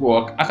 place of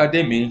work,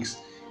 academics,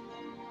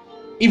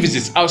 if it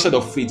is outside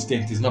of faith,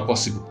 then it is not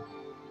possible.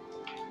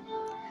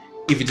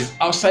 If it is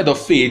outside of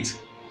faith,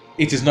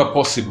 it is not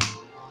possible.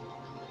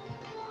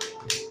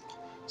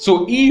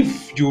 So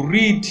if you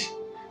read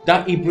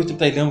that Hebrews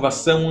chapter 11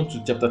 verse 7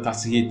 to chapter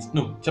 38,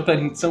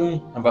 chapter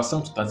 7 and verse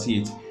 7 to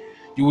 38,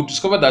 you will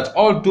discover that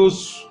all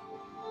those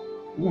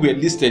who were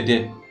listed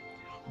there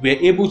were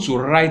able to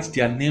write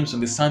their names on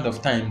the sand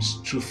of times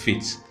through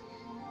faith.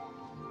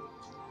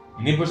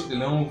 In Hebrews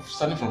 11,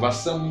 starting from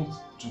verse 7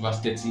 to verse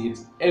 38,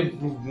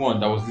 everyone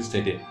that was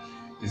listed there,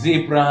 is it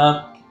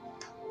Abraham?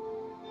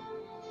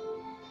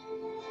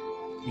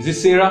 Is it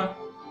Sarah?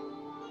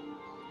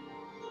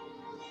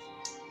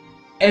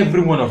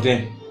 Every one of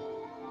them,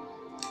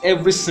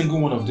 every single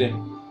one of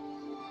them,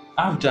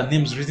 have their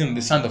names written in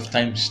the sand of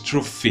times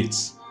through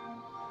faith.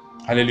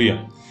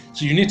 Hallelujah.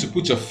 So you need to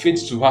put your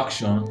faith to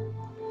action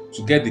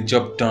to get the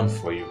job done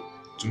for you,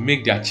 to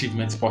make the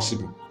achievements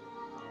possible.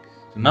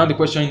 So now the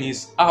question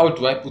is, how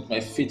do I put my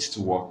faith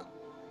to work?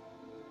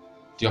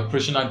 The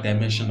operational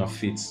dimension of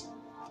faith.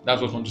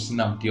 That's what we want to see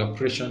now. The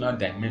operational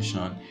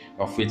dimension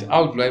of faith.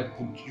 How do I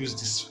use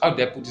this? How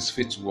do I put this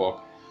faith to work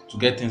to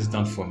get things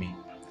done for me?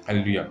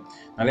 Hallelujah.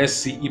 Now let's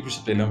see Hebrews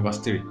chapter 11, verse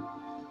 3.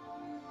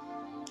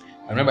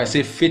 And remember, I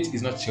say faith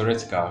is not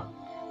theoretical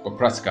but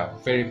practical,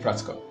 very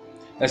practical.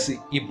 Let's see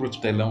Hebrews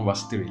chapter 11,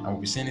 verse 3. And we'll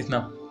be saying it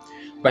now.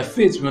 By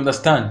faith, we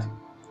understand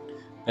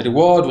that the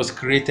world was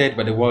created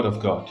by the word of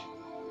God,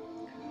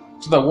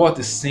 so that what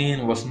is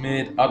seen was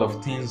made out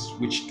of things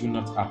which do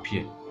not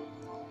appear.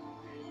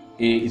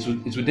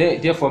 It would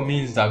therefore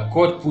means that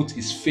God put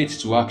his faith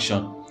to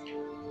action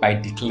by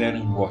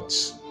declaring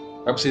words.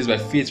 The Bible says by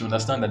faith we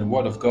understand that the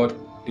word of God,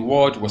 the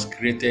world was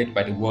created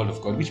by the word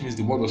of God, which means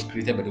the world was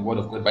created by the word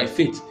of God by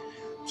faith.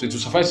 So it will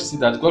suffice to see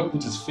that God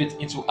put his faith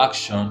into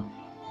action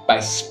by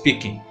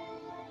speaking.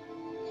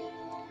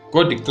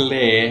 God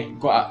declared,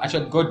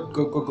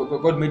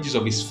 God made use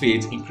of his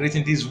faith in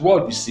creating this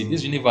world we see,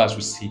 this universe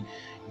we see,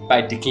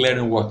 by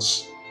declaring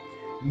words,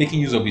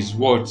 making use of his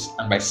words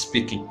and by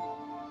speaking.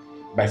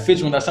 By faith,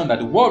 we understand that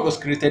the world was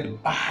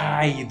created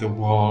by the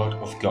word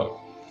of God.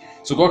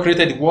 So God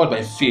created the world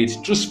by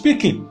faith through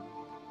speaking,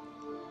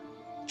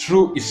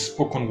 through his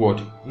spoken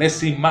word. Let's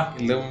see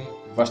Mark 11,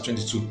 verse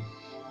 22.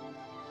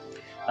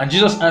 And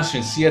Jesus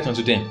answering saith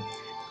unto them,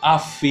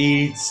 have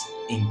faith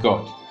in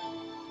God.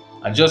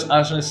 And Jesus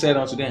answering said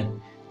unto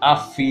them,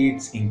 have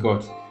faith in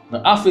God.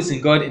 Now, have faith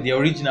in God in the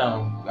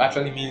original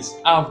actually means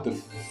have the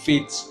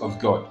faith of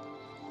God.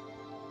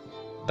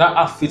 That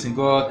have faith in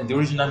God in the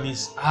original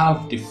means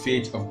have the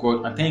faith of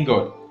God. And thank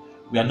God,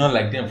 we are not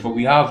like them, for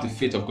we have the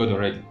faith of God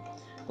already.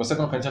 Because 2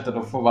 Corinthians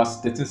chapter 4,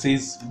 verse 13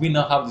 says, we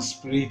now have the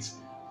spirit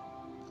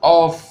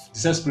of the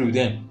same spirit with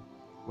them.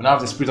 We now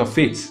have the spirit of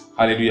faith.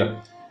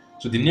 Hallelujah.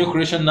 So the new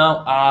creation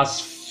now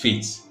has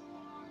faith.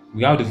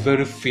 We have the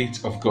very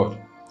faith of God.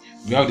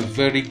 We have the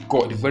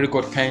very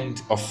God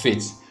kind of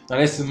faith. Now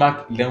let's see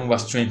Mark 11,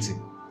 verse 20.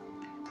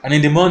 And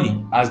in the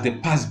morning, as they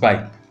passed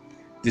by,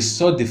 they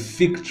saw the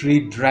fig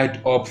tree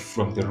dried up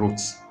from the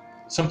roots.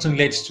 Something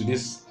led to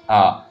this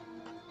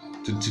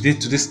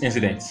to this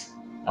incident,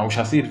 and we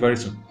shall see it very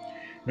soon.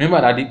 Remember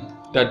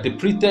that the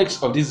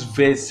pretext of this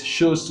verse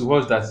shows to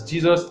us that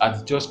Jesus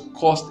had just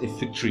cursed a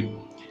fig tree.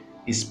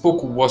 He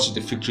spoke words to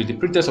the fig tree. The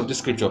pretext of this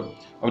scripture,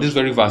 of this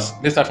very verse,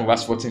 let's start from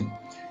verse 14.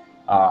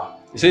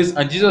 It says,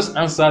 and Jesus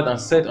answered and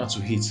said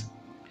unto it,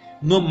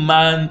 no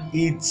man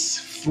eats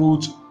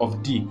fruit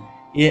of thee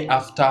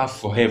hereafter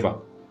forever.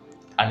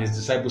 And his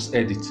disciples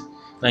heard it.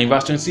 Now in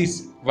verse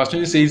 26, verse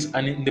 20 says,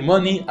 and in the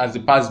morning as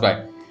they passed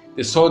by,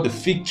 they saw the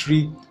fig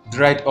tree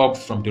dried up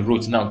from the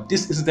roots. Now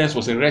this incident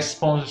was a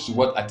response to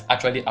what had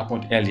actually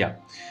happened earlier.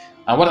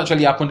 And what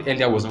actually happened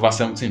earlier was in verse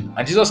 17.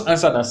 And Jesus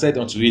answered and said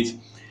unto it,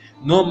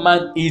 no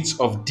man eats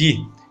of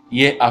thee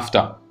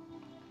hereafter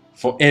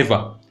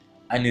forever.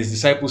 And his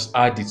disciples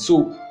heard it.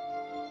 So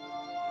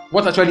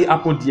what actually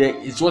happened here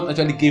is what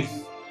actually gave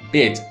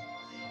birth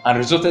and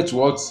resulted to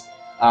what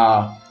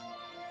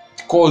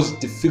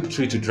caused the fig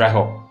tree to dry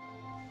up.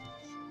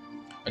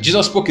 And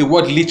Jesus spoke a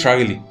word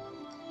literally.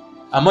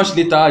 And much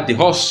later, they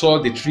all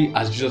saw the tree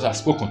as Jesus had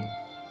spoken.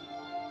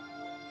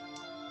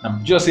 Now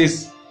Jesus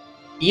says,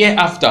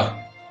 hereafter,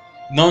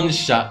 none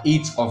shall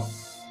eat of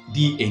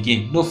thee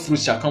again. No fruit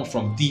shall come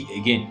from thee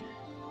again.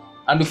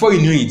 And before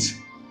you knew it,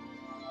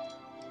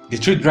 the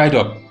tree dried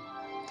up.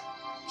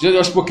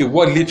 Jesus spoke a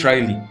word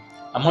literally.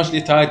 And much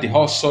later, they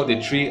all saw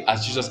the tree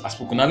as Jesus had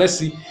spoken. Now let's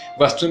see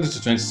verse 20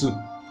 to 22.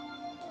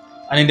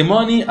 And in the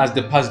morning, as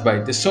they passed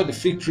by, they saw the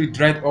fig tree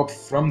dried up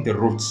from the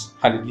roots.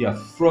 Hallelujah,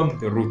 from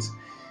the roots.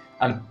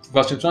 And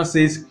verse 21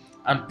 says,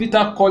 and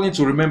Peter calling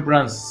to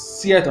remembrance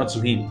said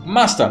unto him,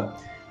 Master,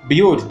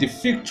 behold, the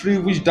fig tree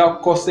which thou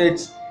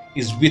cursedst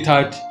is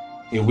withered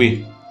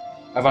away.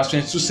 And verse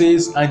 22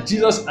 says, and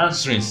Jesus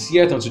answering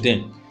said unto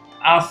them,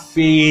 have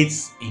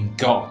faith in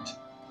God.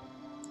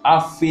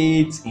 Have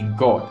faith in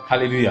God.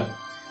 Hallelujah.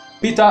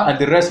 Peter and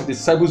the rest of the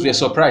disciples were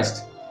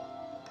surprised.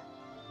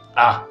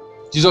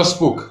 Jesus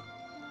spoke.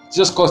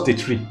 Jesus cursed the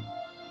tree.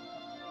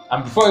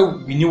 And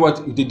before they knew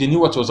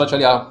what was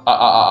actually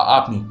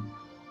happening,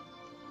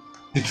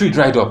 the tree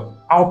dried up.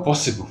 How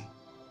possible?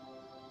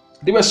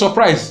 They were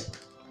surprised.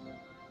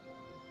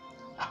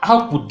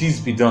 How could this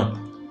be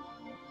done?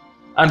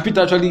 And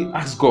Peter actually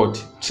asked God,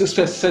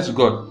 said to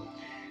God,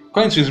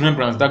 according to his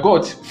remembrance, that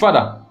God,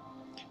 Father,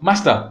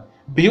 Master,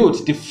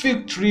 behold, the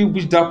fig tree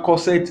which thou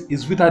cursedst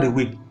is withered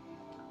away.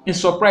 In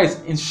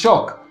surprise, in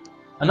shock.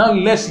 And now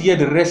let's hear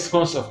the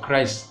response of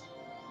Christ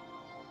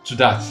to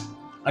that.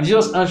 And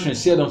Jesus answering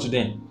said unto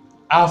them,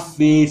 have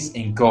faith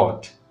in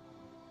God.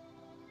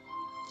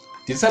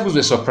 The disciples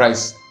were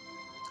surprised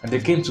and they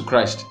came to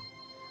Christ.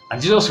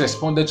 And Jesus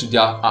responded to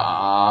their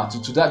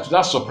to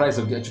that surprise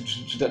of their to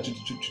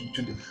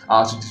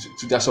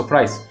their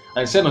surprise. And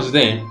he said unto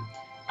them,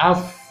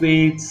 have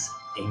faith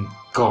in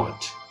God.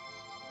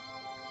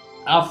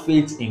 Have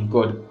faith in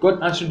God.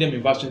 God answering them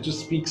in verse 22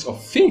 speaks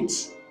of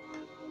faith.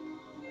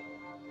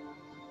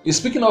 He's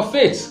speaking of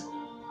faith,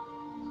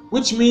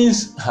 which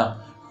means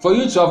for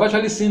you to have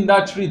actually seen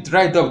that tree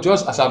dried up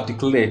just as I've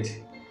declared,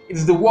 it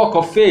is the work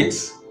of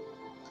faith.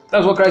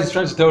 That's what Christ is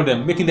trying to tell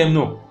them, making them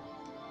know.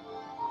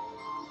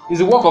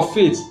 It's a work of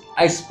faith.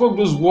 I spoke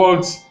those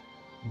words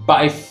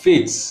by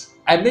faith.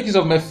 I make use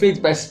of my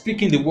faith by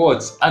speaking the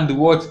words, and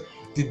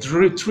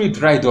the tree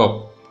dried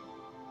up.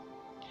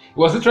 He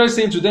was literally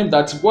saying to them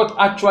that what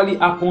actually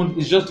happened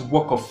is just the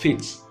work of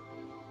faith.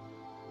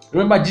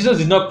 Remember, Jesus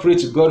did not pray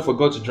to God for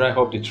God to dry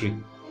up the tree.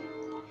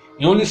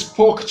 He only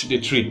spoke to the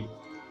tree.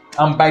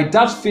 And by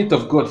that faith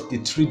of God, the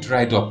tree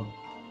dried up.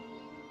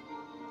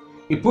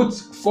 He put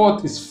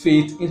forth his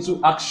faith into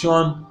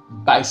action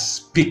by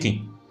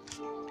speaking.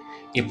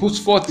 He puts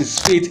forth his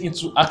faith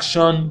into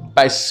action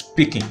by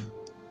speaking.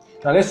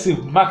 Now let's see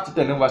Mark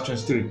 11 verse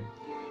 23.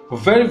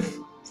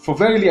 For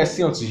verily I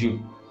say unto you,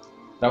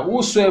 that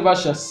whosoever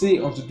shall say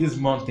unto this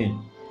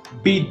mountain,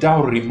 be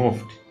thou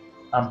removed,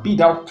 and be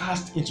thou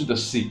cast into the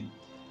sea,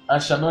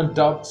 and shall not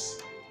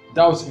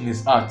doubt in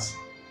his heart,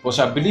 but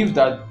shall believe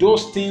that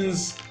those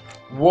things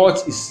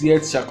what is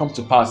said shall come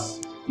to pass,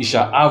 he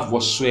shall have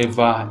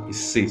whatsoever he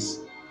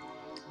says.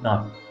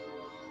 Now,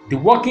 the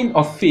working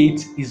of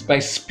faith is by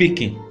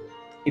speaking.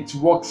 It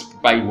works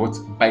by what?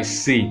 By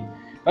saying.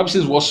 The Bible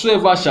says,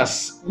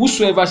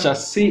 whosoever shall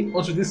say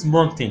unto this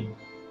mountain,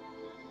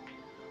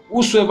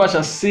 whosoever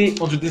shall say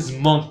unto this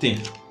mountain,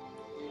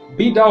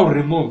 be thou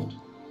removed,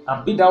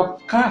 and be thou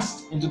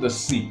cast into the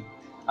sea,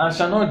 and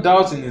shall not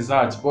doubt in his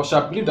heart, but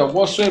shall believe that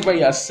whatsoever he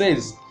has said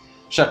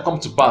shall come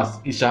to pass,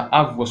 he shall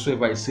have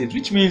whatsoever he says.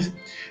 Which means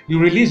you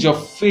release your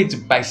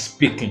faith by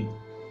speaking.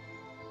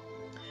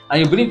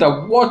 And you believe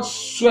that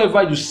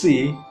whatsoever you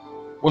say,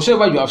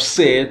 whatsoever you have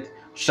said,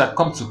 shall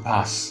come to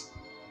pass.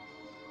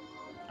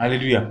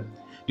 Hallelujah.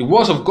 The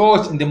words of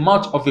God in the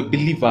mouth of a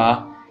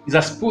believer is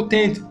as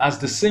potent as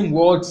the same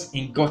words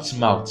in God's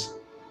mouth.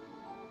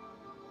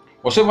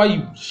 Whosoever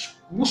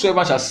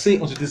shall say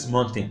unto this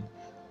mountain,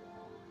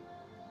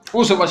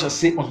 whosoever shall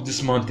say unto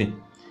this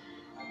mountain,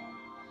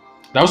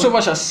 that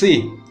whosoever shall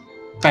say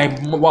by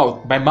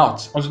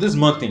mouth unto this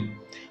mountain,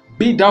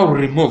 be thou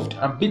removed,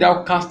 and be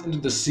thou cast into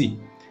the sea,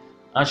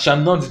 and shall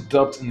not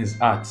doubt in his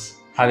heart.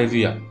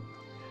 Hallelujah.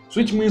 So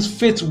which means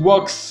faith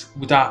works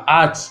with our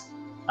heart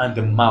and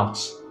the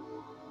mouth.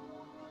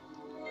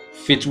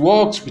 Faith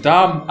works with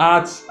our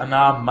heart and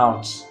our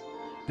mouth.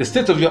 The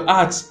state of your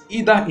heart,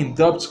 either in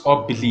doubt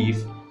or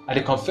belief, and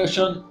the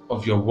confession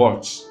of your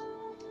words,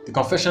 the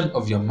confession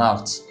of your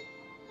mouth.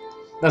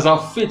 That's how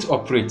faith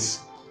operates.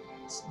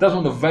 That's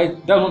one of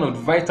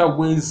the vital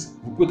ways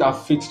we put our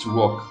faith to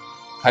work.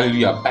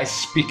 Hallelujah. By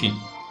speaking.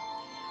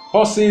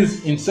 Paul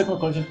says in 2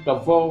 Corinthians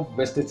 4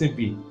 verse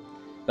 13b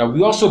that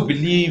we also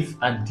believe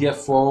and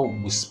therefore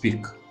we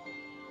speak.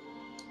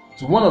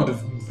 So one of the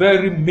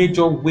very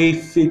major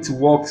ways faith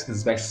works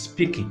is by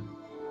speaking.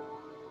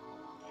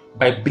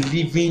 By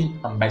believing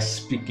and by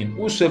speaking.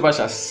 Whosoever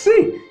shall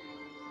say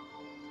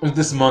on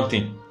this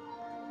mountain.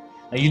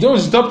 And you don't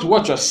stop to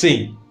what you're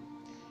saying,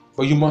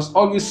 but you must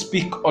always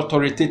speak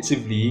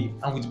authoritatively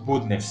and with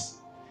boldness.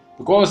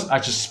 Because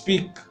as you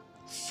speak,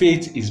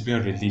 faith is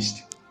being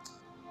released.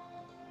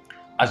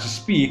 As you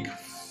speak,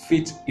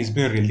 faith is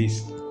being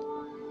released.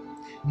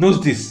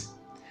 Note this,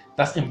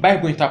 that in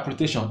Bible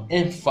interpretation,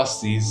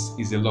 emphasis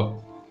is a law.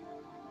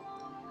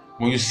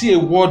 When you see a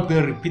word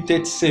being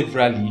repeated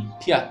severally,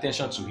 pay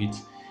attention to it.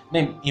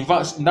 Then in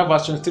that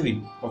verse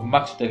 23 of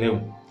Mark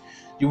 11,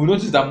 you will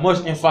notice that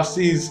much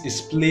emphasis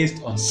is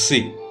placed on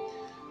say.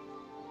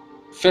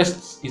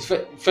 First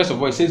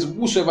of all, it says,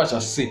 whosoever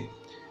shall say.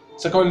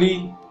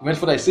 Secondly, went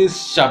further, it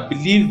says, shall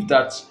believe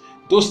that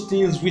those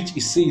things which he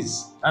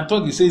says. And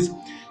thirdly, it says,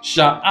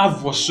 shall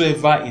have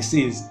whatsoever he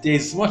says. There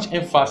is much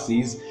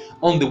emphasis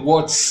on the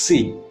word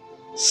say.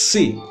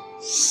 Say.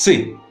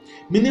 Say.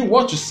 Meaning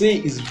what you say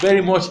is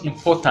very much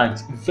important.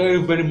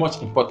 Very, very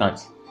much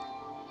important.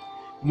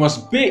 You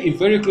must pay a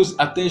very close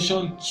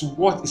attention to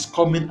what is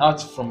coming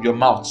out from your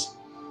mouth.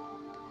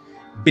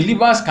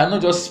 Believers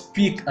cannot just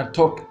speak and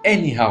talk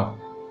anyhow.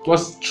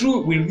 Because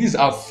true, we release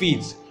our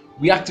faith.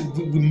 We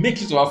make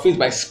use of our faith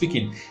by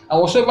speaking.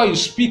 And whatsoever you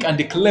speak and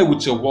declare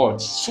with your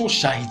words, so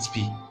shall it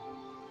be.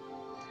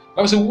 The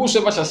Bible says,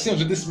 whosoever shall say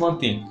unto this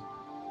mountain,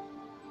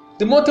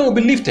 the mountain will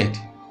be lifted.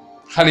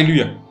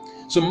 Hallelujah.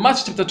 So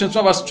Matthew chapter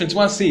 21 verse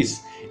 21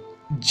 says,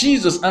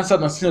 Jesus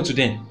answered and said unto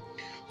them,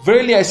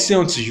 verily I say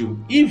unto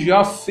you, if you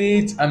have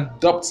faith and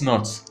doubt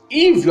not,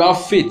 if you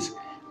have faith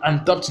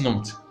and doubt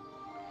not,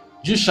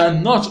 you shall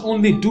not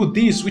only do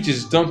this which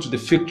is done to the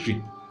fig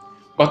tree,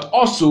 but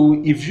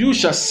also if you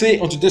shall say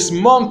unto this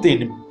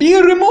mountain,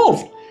 be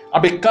removed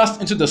and be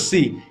cast into the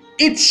sea,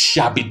 it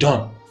shall be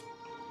done.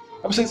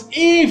 The Bible says,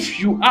 if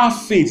you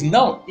have faith,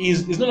 now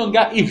is no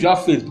longer if you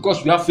have faith,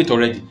 because we have faith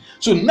already.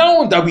 So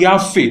now that we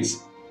have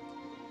faith,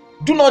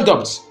 do not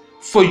doubt.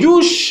 For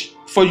you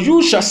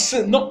shall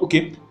say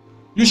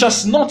you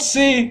shall not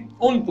say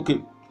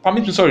only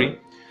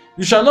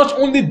you shall not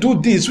only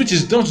do this which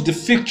is done to the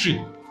fig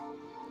tree,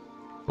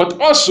 but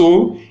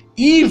also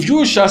if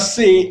you shall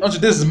say unto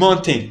this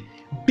mountain,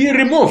 be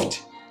removed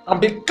and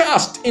be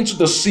cast into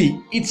the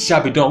sea, it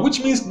shall be done. Which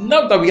means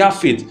now that we have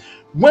faith,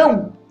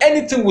 when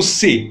anything we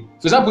say,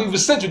 for example, if you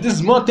say to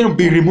this mountain,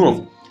 be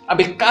removed and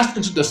be cast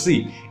into the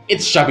sea,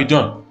 it shall be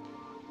done.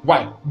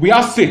 Why? We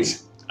have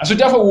faith. And so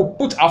therefore we'll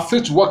put our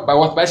faith to work by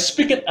what? By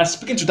speaking and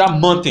speaking to that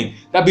mountain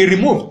that be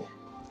removed,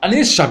 and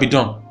it shall be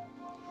done.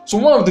 So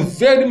one of the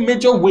very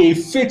major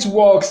ways faith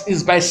works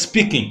is by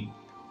speaking.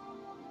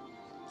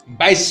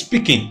 By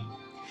speaking.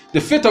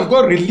 The faith of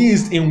God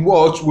released in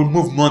words will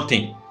move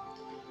mountain.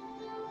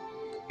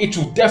 It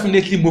will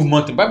definitely move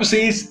mountain. The Bible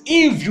says,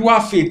 if you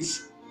have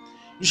faith,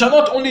 you shall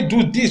not only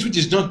do this which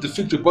is done to the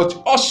fig tree, but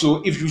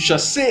also if you shall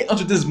say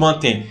unto this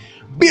mountain,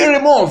 be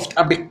removed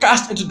and be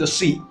cast into the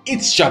sea,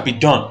 it shall be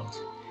done.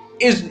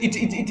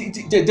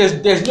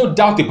 There's no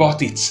doubt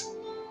about it.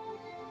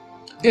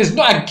 There's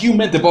no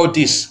argument about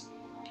this.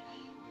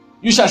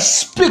 You shall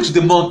speak to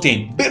the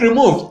mountain, be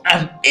removed,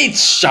 and it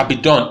shall be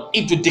done.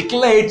 It will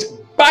declare it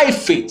by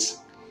faith.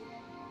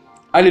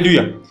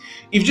 Hallelujah.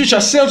 If you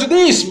shall say unto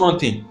this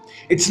mountain,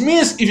 it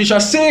means if you shall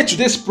say to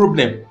this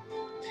problem,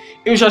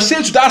 if you shall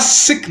say to that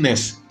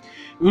sickness,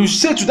 if you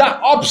say to that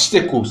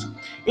obstacles,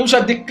 if you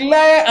shall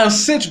declare and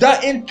say to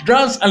that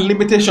hindrance and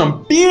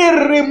limitation, be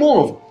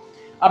removed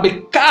and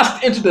be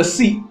cast into the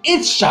sea,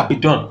 it shall be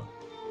done.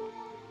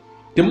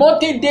 The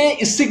mountain there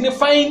is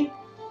signifying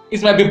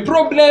it might be a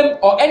problem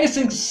or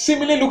anything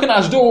seemingly looking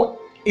as though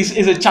is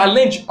a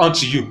challenge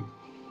unto you.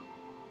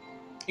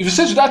 If you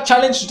say to that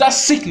challenge, to that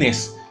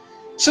sickness,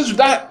 say to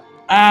that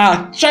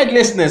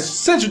childlessness,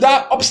 say to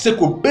that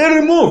obstacle, be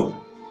removed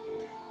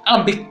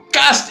and be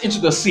cast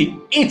into the sea,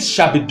 it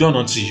shall be done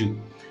unto you.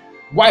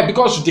 Why?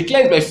 Because you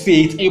declare it by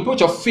faith and you put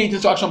your faith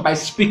into action by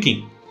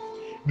speaking.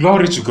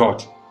 Glory to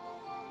God.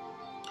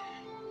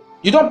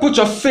 You don't put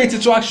your faith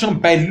into action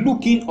by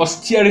looking or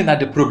staring at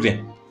the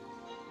problem.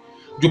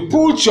 You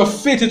put your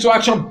faith into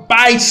action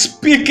by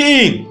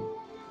speaking.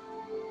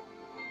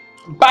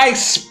 By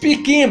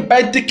speaking,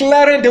 by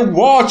declaring the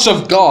words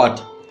of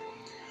God.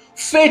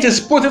 Faith is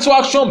put into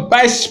action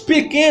by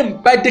speaking,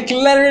 by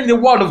declaring the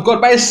word of God,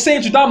 by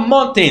saying to that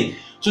mountain,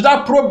 to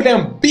that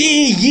problem,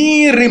 be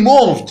ye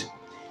removed,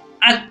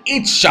 and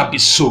it shall be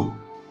so.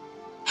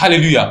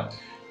 Hallelujah.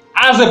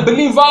 As a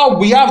believer,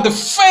 we have the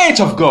faith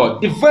of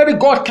God, the very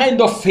God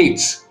kind of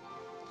faith.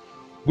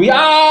 We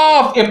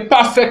have a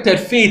perfected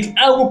faith,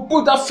 and we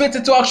put that faith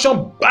into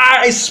action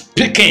by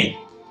speaking.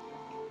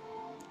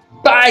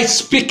 By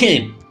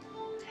speaking.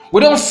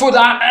 We don't fold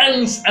our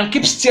hands and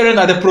keep staring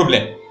at the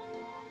problem.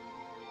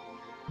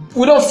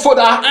 We don't fold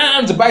our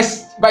hands by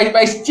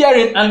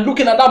staring and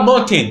looking at that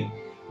mountain.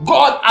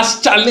 God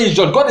has challenged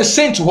us. God is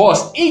saying to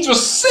us, He will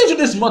say to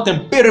this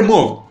mountain, be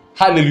removed.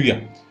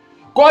 Hallelujah.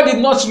 God did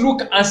not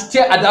look and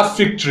stare at that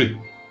fig tree.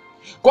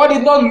 God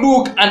did not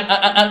look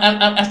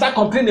and start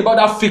complaining about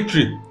that fig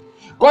tree.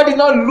 God did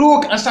not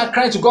look and start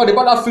crying to God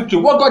about that fig tree.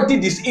 What God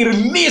did is He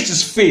released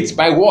His faith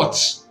by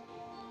words.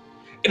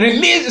 He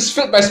released His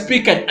faith by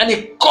speaking, and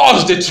He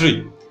caused the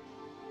tree.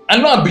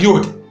 And lo and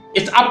behold,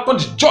 it happened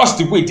just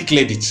the way He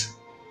declared it.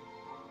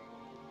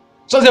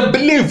 So as a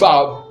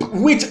believer,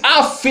 with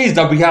our faith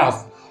that we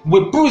have,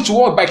 we put it to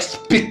work by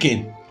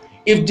speaking.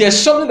 If there's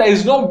something that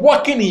is not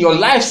working in your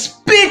life,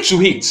 speak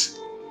to it.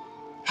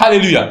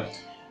 Hallelujah.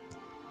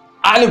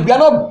 And we are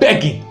not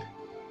begging.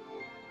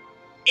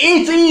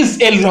 It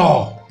is a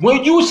law.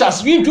 When you shall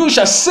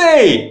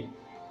say,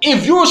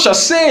 if you shall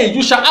say,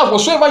 you shall have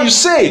whatsoever you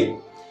say.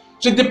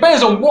 So it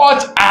depends on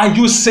what are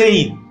you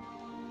saying.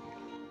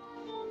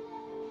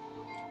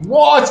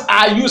 What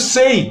are you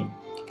saying?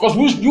 Because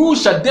you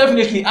shall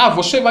definitely have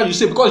whatsoever you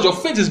say, because your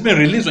faith is being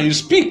released when you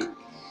speak.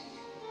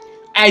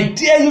 I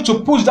dare you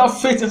to put that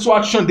faith into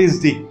action this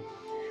day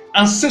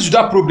and say to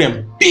that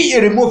problem, be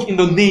removed in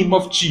the name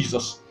of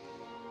Jesus.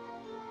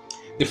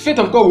 The faith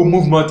of God will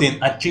move mountains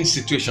and change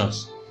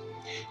situations.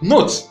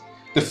 Note,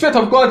 the faith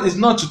of God is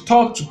not to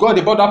talk to God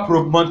about that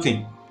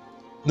mountain.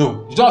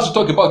 No, you don't have to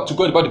talk to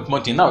God about the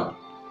mountain. Now,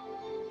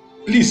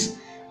 please,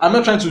 I'm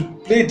not trying to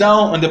play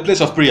down on the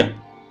place of prayer.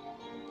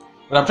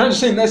 What I'm trying to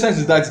say in essence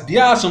is that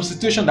there are some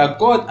situations that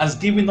God has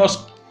given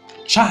us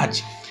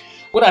charge.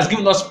 God has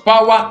given us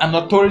power and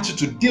authority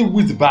to deal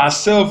with by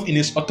ourselves in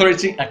His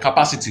authority and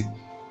capacity.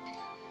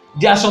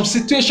 There are some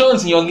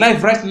situations in your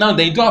life right now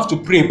that you don't have to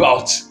pray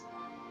about.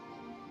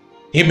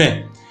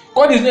 Amen.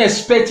 God is not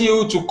expecting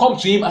you to come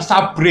to Him and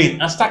start praying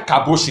and start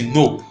kaboshing.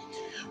 No.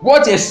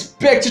 What He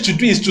expects you to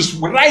do is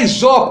to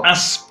rise up and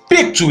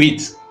speak to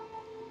it.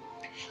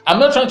 I'm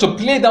not trying to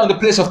play down the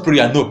place of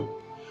prayer. No.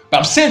 But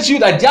I'm saying to you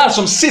that there are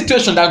some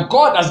situations that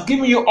God has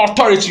given you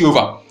authority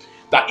over.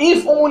 That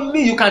if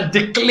only you can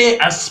declare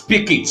and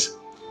speak it,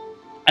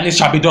 and it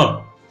shall be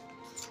done.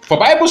 For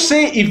Bible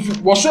say,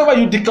 if whatsoever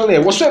you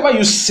declare, whatsoever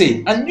you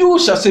say, and you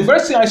shall say, very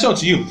soon I say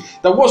unto you,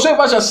 that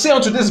whatsoever shall say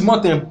unto this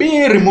mountain,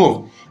 be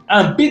removed,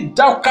 and be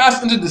thou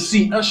cast into the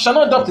sea, and shall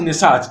not doubt in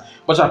his heart,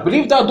 but shall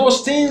believe that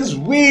those things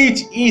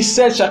which he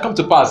said shall come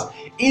to pass,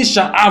 he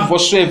shall have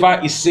whatsoever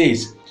he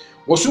says.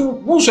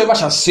 Whosoever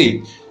shall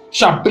say,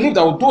 shall believe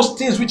that those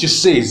things which he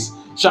says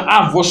shall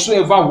have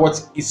whatsoever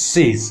what it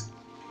says.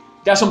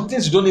 There are some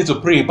things you don't need to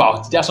pray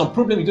about. There are some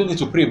problems you don't need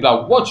to pray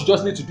about. What you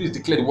just need to do is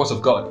declare the words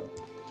of God.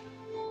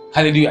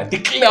 Hallelujah.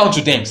 Declare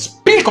unto them.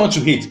 Speak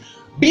unto it.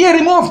 Be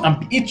removed,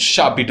 and it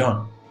shall be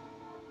done.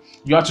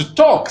 You are to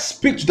talk,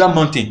 speak to that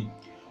mountain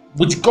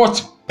with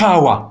God's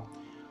power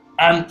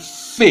and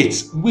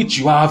faith which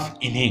you have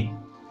in Him.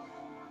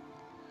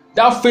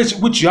 That faith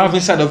which you have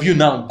inside of you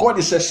now, God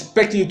is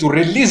expecting you to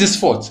release His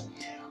forth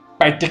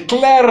by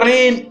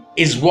declaring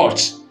His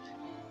words.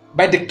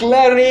 By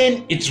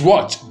declaring its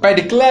what? By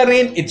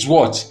declaring its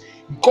what?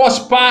 God's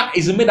power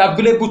is made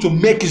available to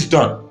make it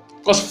done.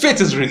 Because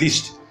faith is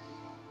released.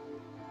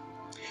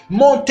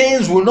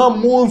 Mountains will not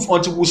move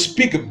until we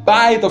speak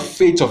by the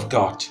faith of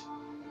God.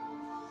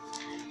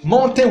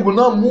 Mountain will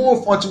not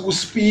move until we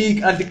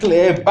speak and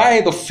declare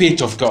by the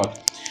faith of God.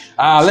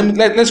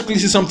 Let's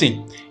quickly see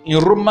something in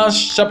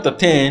Romans chapter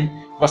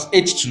 10, verse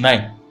 8 to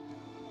 9.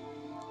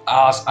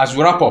 As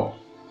we wrap up.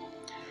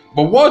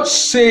 But what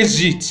says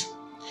it?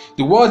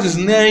 The word is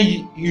near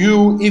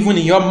you, even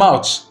in your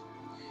mouth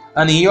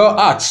and in your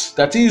hearts.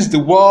 That is the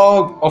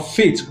word of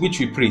faith which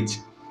we preach.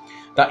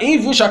 That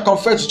if you shall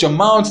confess with your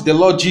mouth the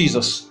Lord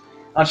Jesus,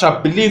 and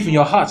shall believe in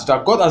your heart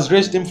that God has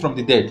raised Him from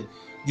the dead,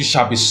 you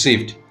shall be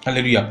saved.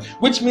 Hallelujah.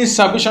 Which means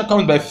salvation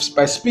comes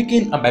by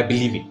speaking and by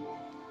believing.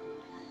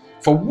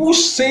 But what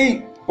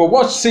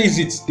says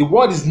it? The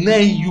word is near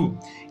you,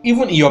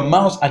 even in your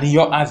mouth and in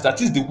your heart. That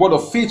is the word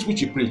of faith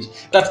which you preach.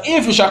 That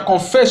if you shall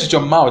confess with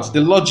your mouth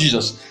the Lord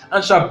Jesus,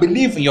 and shall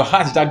believe in your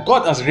heart that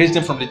God has raised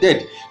Him from the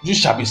dead, you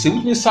shall be saved.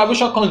 Which means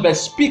salvation comes by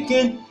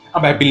speaking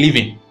and by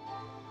believing.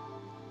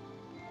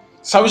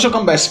 Salvation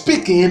comes by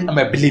speaking and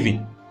by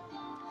believing.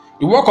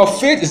 The work of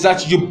faith is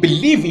that you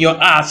believe in your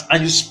heart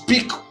and you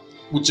speak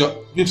with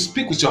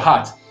your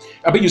heart.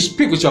 I mean, you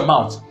speak with your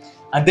mouth,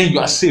 and then you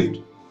are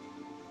saved.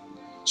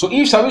 So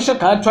if salvation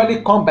can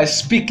actually come by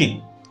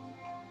speaking,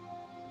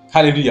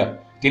 hallelujah,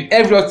 then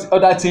every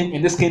other thing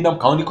in this kingdom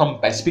can only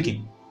come by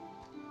speaking.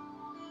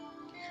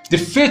 The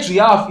faith we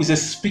have is a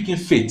speaking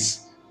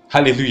faith.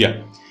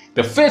 Hallelujah.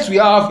 The faith we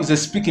have is a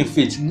speaking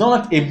faith,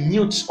 not a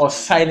mute or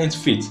silent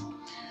faith.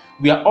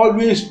 We are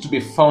always to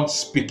be found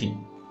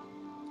speaking.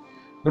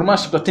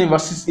 Romans chapter 10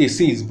 verse 6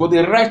 says, but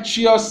the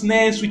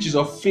righteousness which is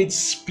of faith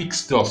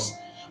speaks to us.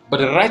 But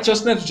the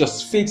righteousness which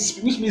is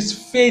faith, which means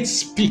faith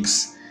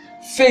speaks.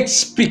 Faith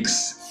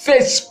speaks.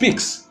 Faith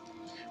speaks.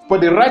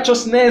 But the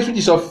righteousness which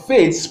is of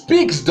faith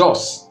speaks to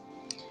us.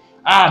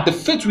 The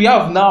faith we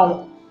have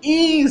now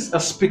is a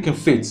speaking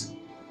faith.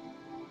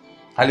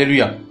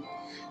 Hallelujah.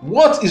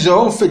 What is your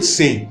own faith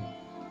saying?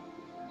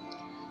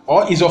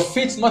 Or is your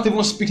faith not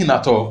even speaking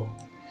at all?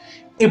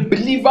 A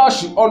believer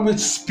should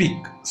always speak.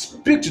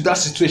 Speak to that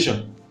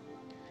situation.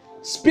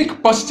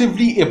 Speak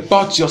positively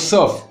about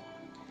yourself.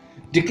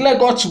 Declare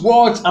God's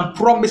words and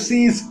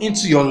promises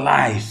into your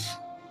life.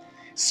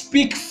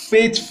 Speak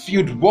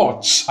faith-filled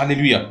words.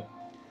 Hallelujah.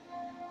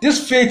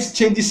 This faith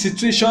changes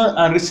situation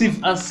and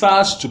receives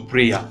answers to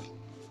prayer.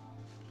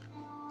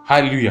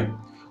 Hallelujah.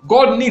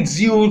 God needs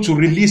you to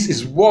release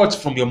His words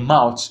from your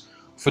mouth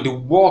for the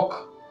words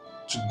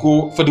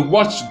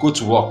to go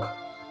to work.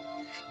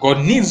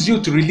 God needs you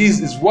to release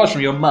His words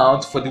from your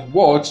mouth for the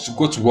words to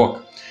go to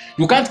work.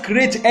 You can't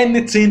create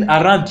anything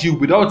around you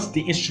without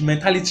the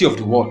instrumentality of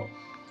the word.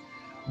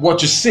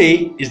 What you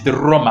say is the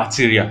raw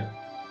material.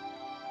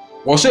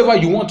 Whatsoever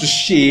you want to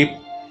shape,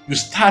 you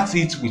start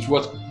it with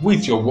what?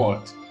 With your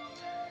word.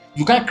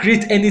 You can't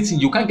create anything,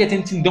 you can't get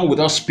anything done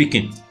without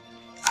speaking.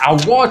 Our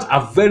words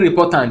are very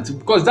important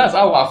because that's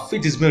how our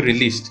faith is being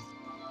released.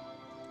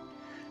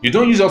 You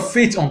don't use your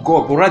faith on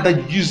God, but rather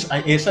you use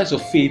an exercise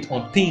of faith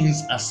on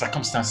things and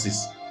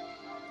circumstances.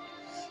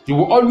 You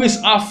will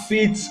always have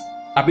faith.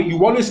 You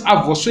will always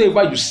have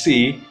whatsoever you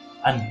say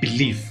and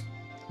believe.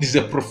 This is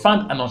a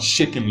profound and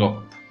unshaken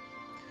law.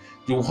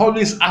 You will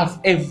always have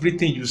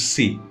everything you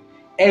say,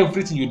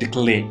 everything you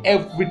declare,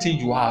 everything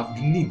you have,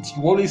 you need.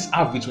 You always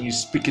have it when you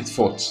speak it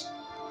forth.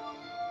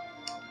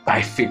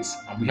 By faith.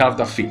 And we have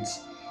that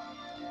faith.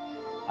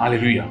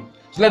 Hallelujah.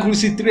 So like we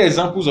see three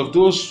examples of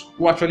those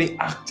who actually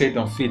acted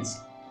on faith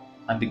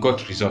and they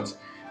got results.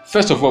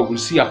 First of all, we'll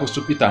see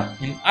Apostle Peter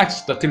in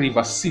Acts 3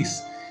 verse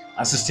 6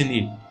 and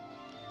 16a.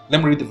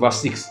 Let me read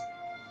verse 6.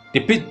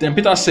 Then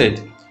Peter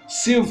said,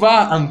 silver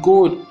and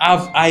gold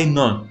have I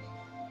none,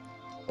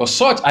 but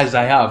such as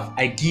I have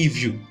I give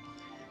you.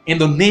 In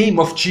the name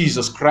of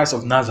Jesus Christ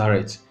of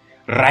Nazareth,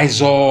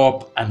 rise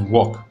up and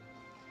walk.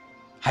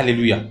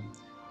 Hallelujah.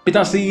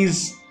 Peter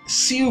says,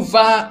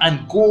 silver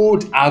and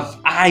gold have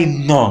I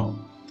none,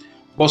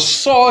 but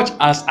such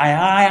as I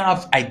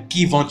have I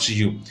give unto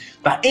you.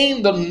 That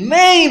in the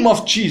name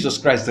of Jesus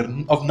Christ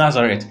of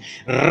Nazareth,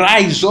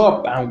 rise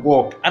up and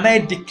walk. And I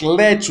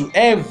declare to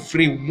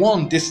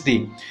everyone this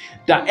day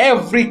that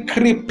every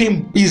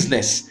creeping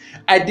business,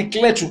 I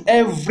declare to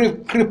every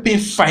creeping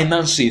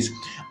finances,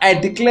 I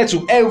declare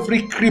to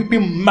every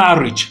creeping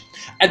marriage,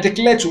 I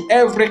declare to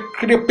every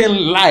creeping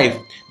life,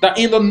 that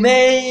in the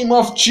name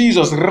of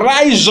Jesus,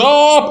 rise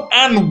up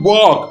and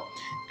walk.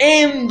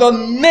 In the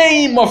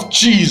name of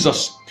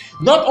Jesus.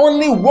 Not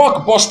only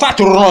walk, but start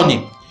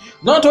running.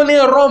 Not only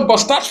run, but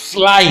start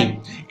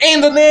flying. In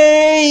the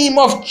name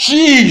of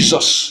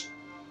Jesus.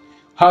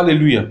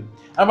 Hallelujah.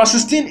 And verse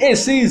 16a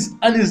says,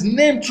 and his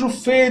name through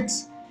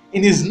faith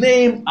in his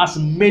name has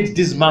made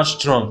this man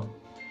strong.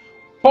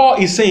 Paul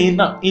is saying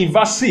now in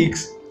verse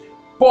 6,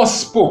 Paul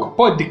spoke,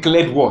 Paul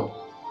declared what?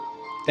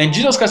 Then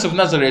Jesus Christ of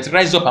Nazareth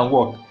rise up and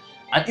walk,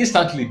 and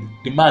instantly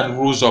the man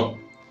rose up,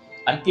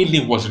 and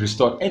healing was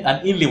restored,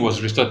 and healing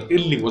was restored,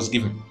 healing was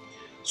given.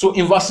 So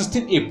in verse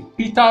 16a,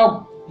 Peter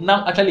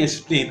now actually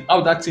explained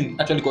how that thing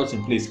actually got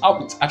in place,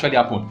 how it actually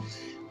happened.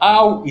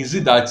 How is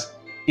it that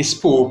he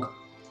spoke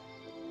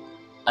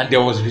and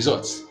there was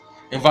results?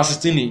 In verse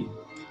 16a,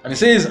 and it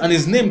says, and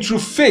his name through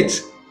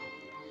faith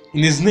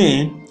in his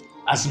name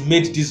has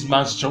made this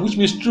man strong, which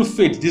means through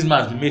faith this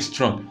man has been made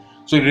strong.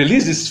 So he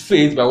released his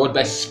faith by what?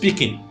 By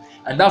speaking,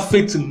 and that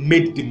faith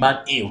made the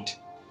man healed.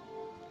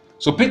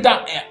 So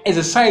Peter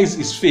exercised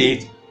his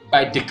faith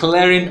by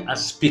declaring and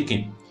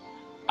speaking.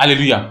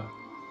 Hallelujah.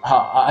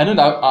 I know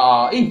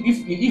that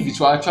if it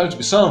were actually to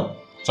be some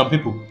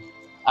people,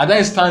 at that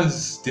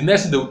instance, the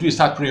next thing they would do is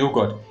start praying, oh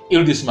God,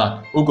 heal this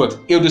man, oh God,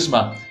 heal this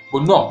man.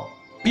 But no,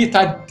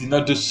 Peter did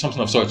not do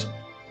something of such,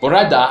 but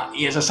rather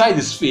he exercised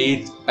his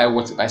faith by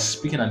what? By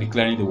speaking and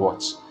declaring the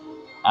words.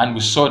 And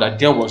we saw that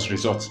there was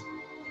result.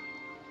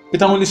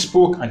 Peter only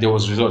spoke and there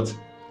was result.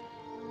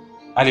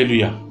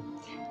 Hallelujah.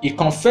 He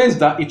confessed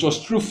that it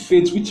was through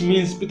faith, which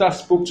means Peter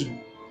spoke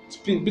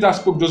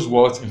those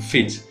words in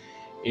faith.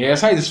 He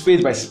exercised his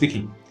faith by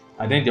speaking,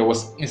 and then there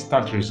was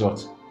instant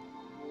result.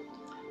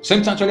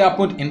 Same thing actually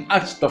happened in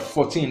Acts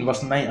 14,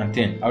 verse 9 and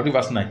 10. I'll read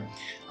verse 9.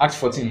 Acts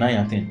 14, 9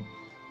 and 10.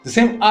 The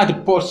same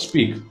heard Paul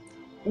speak,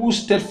 who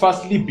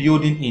steadfastly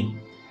beholding him,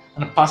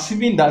 and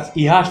perceiving that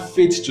he had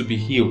faith to be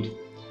healed.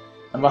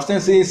 And verse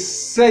 10 says,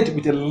 said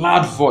with a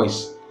loud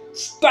voice,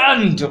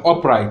 stand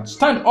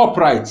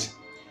upright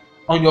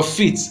on your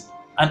feet.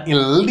 And he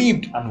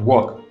leaped and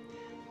walked.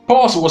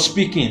 Paul was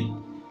speaking,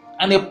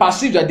 and he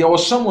perceived that there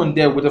was someone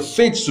there with a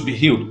faith to be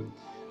healed.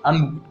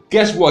 And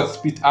guess what?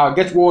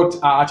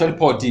 Actually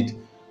Paul did.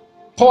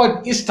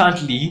 Paul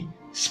instantly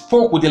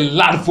spoke with a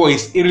loud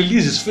voice. He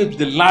released his faith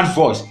with a loud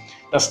voice.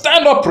 Now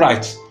stand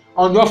upright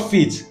on your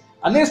feet.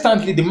 And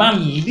instantly the man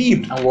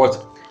leaped and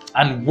what?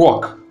 And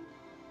walked.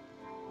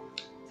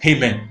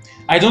 Amen.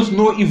 I don't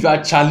know if you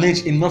are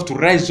challenged enough to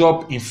rise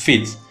up in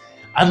faith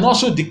and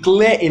also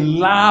declare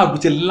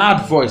with a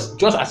loud voice,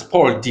 just as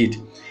Paul did,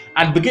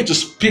 and begin to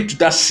speak to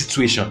that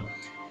situation.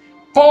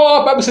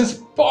 Bible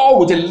says, Paul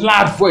with a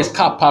loud voice,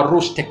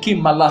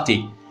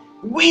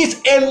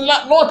 with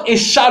not a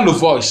shallow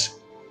voice,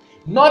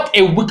 not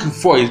a weak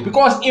voice,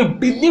 because he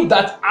believed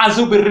that as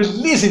he'll be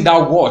releasing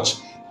that word,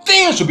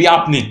 things will be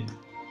happening.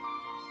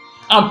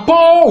 And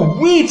Paul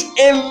with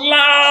a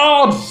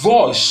loud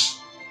voice,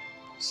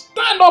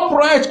 stand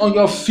upright on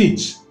your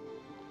feet,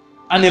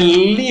 and he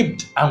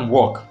leaped and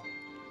walked.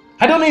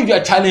 I don't know if you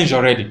are challenged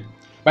already,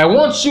 but I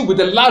want you with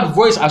a loud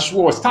voice as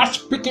well, start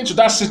speaking to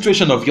that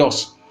situation of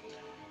yours.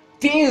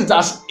 Things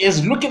that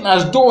is looking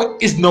as though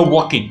it's not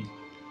working.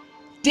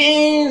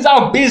 Things,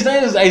 our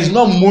business that is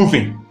not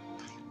moving.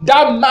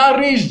 That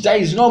marriage that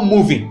is not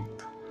moving.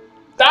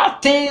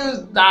 That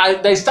thing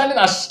that is standing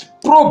as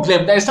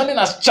problem, that is standing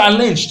as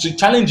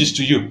challenges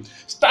to you.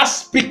 Start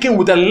speaking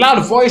with a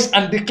loud voice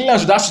and declare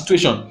to that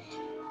situation.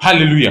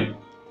 Hallelujah.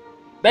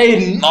 That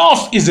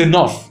enough is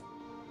enough.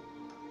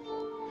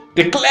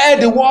 Declare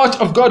the word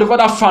of God over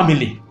that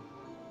family.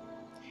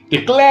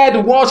 Declare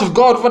the word of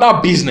God over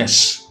that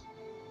business.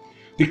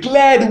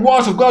 Declare the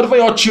word of God over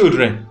your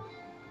children.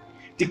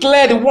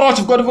 Declare the word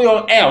of God over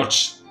your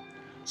health.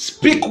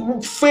 Speak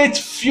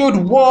faith-filled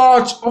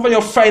words over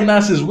your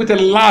finances with a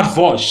loud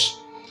voice.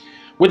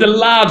 With a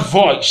loud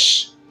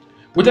voice.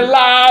 With a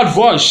loud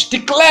voice.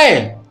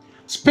 Declare.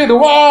 Speak the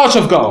words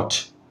of God.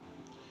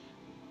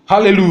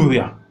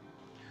 Hallelujah.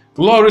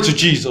 Glory to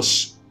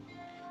Jesus.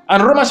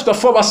 And Romans chapter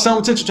 4 verse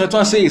 17 to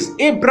 21 says,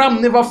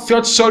 Abraham never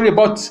felt sorry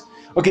about...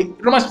 Okay,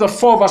 Romans chapter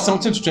 4 verse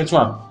 17 to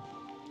 21.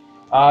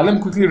 Let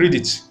me quickly read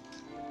it.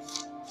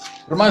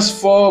 Romans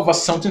 4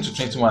 verse 17 to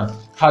 21.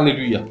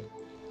 Hallelujah.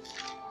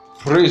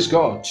 Praise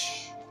God.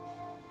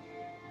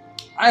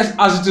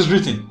 As it is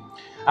written,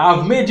 I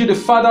have made you the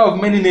father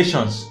of many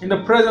nations, in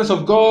the presence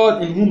of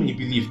God in whom he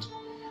believed,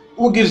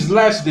 who gives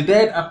life to the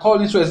dead and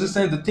calls into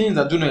existence the things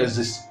that do not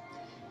exist.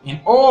 In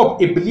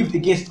hope he believed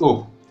against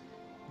hope,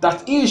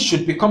 that he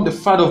should become the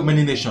father of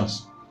many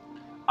nations.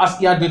 As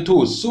he had been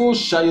told, so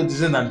shall your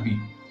descendant be.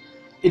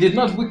 He did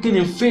not weaken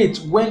in faith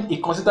when he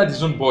considered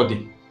his own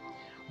body,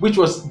 which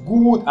was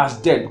good as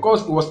dead,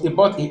 because he was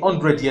about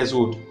 100 years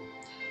old,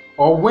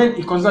 or when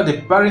he considered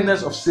the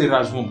barrenness of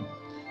Sarah's womb.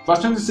 Verse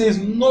 20 says,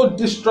 no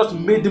distrust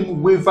made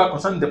him waver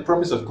concerning the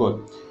promise of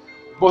God,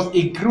 but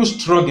he grew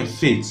strong in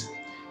faith,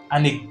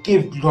 and he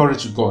gave glory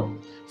to God,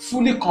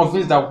 fully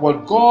convinced that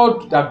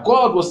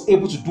God was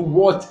able to do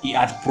what he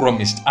had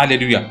promised.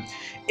 Hallelujah.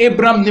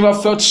 Abraham never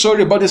felt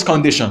sorry about his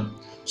condition,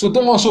 so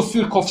don't also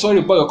feel sorry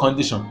about your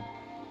condition.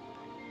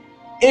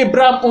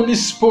 Abraham only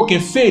spoke in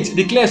faith. He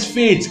declares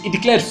faith. He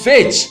declared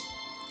faith.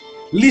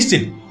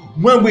 Listen,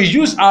 when we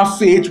use our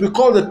faith, we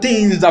call the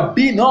things that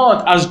be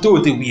not as though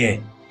they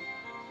were.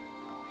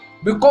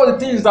 We call the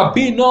things that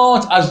be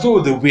not as though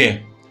they were.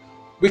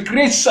 We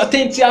create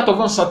certainty out of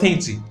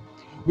uncertainty.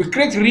 We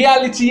create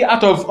reality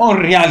out of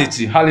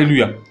unreality.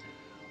 Hallelujah.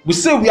 We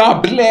say we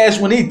are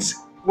blessed when it's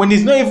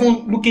not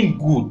even looking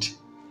good.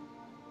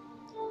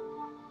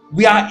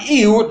 We are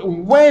healed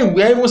when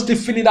we are even still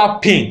feeling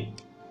that pain.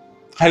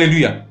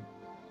 Hallelujah.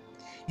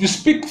 You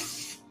speak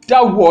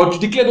that word, you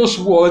declare those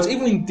words,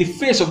 even in the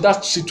face of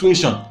that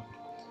situation,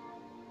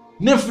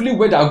 knowing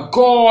whether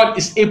God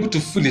is able to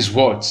fill his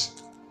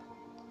words,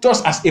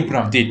 just as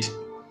Abraham did.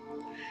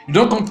 You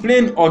don't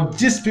complain or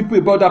diss people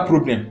about that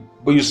problem,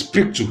 but you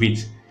speak to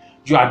it.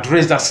 You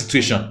address that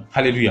situation.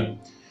 Hallelujah.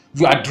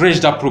 You address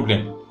that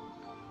problem.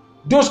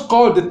 Don't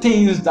call the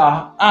things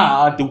that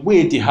are the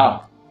way they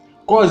are,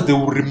 because they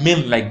will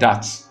remain like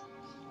that.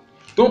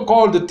 Don't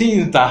call the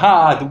things that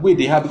are the way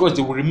they are, because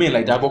they will remain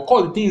like that, but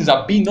call the things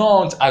that be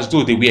not as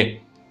though they were.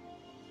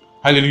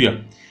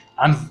 Hallelujah.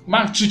 And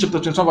Mark 2 chapter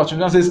 21 verse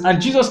 21 says,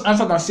 And Jesus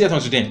answered and said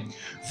unto them,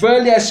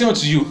 Verily I say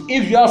unto you,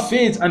 if you have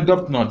faith and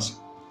doubt not,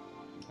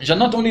 you shall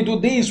not only do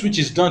this which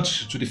is done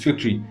to the fig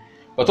tree,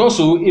 but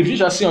also if you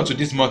shall say unto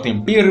this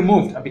mountain, Be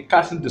removed and be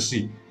cast into the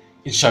sea,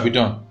 it shall be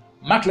done.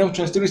 Mark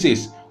 11:23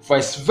 says,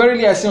 For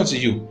verily I say unto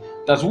you,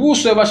 that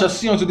whosoever shall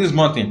say unto this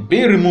mountain,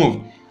 Be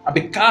removed and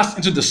be cast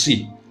into the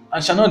sea,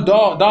 and shall not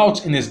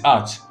doubt in his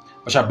heart,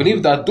 but shall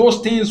believe that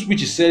those things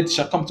which he said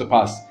shall come to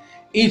pass,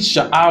 it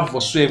shall have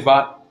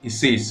whatsoever he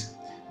says.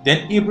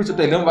 Then Hebrews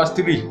chapter 11 verse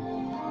 3,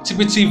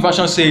 TPT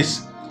version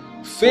says,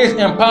 Faith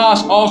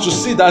empowers us to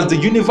see that the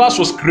universe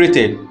was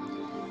created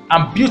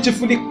and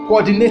beautifully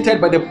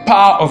coordinated by the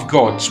power of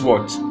God's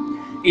word.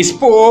 He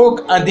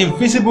spoke, and the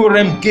invisible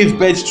realm gave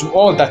birth to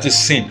all that is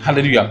seen.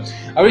 Hallelujah.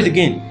 I read it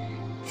again.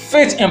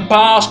 Faith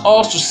empowers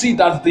us to see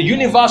that the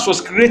universe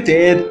was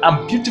created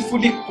and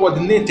beautifully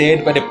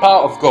coordinated by the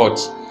power of God.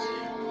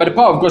 By the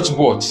power of God's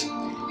word.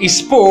 He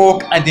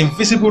spoke, and the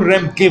invisible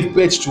realm gave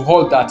birth to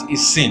all that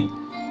is seen.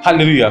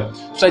 Hallelujah.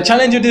 So I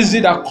challenge you this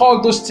day that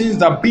call those things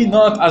that be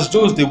not as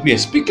those they were.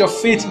 Speak your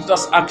faith into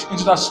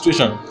that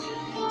situation.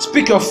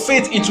 Speak your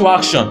faith into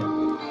action.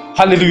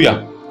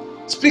 Hallelujah.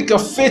 Speak your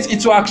faith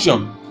into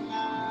action.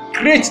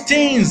 Create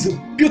things,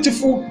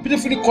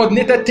 beautifully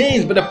coordinated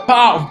things by the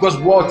power of God's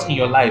word in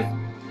your life.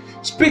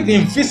 Speak the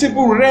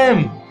invisible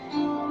realm.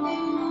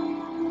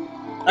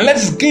 And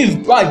let's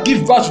give birth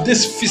to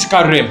this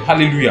physical realm.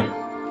 Hallelujah.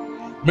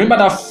 Remember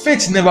that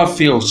faith never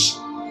fails.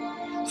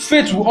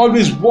 Faith will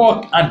always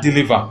work and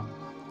deliver.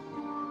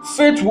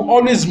 Faith will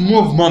always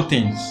move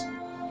mountains.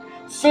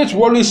 Faith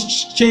will always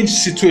change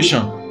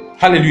situation.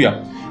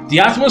 Hallelujah. The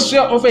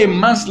atmosphere of a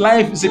man's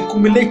life is a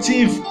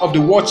cumulative of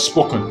the words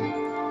spoken.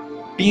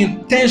 Be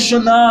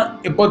intentional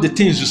about the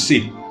things you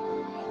say.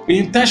 Be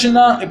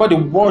intentional about the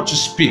words you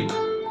speak.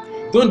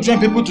 Don't join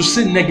people to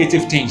say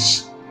negative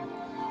things.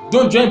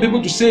 Don't join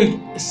people to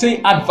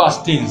say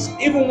adverse things.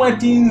 Even when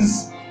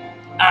things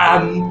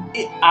are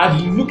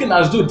looking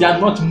as though they are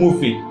not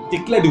moving,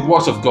 declare the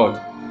words of God.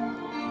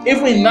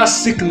 Even in that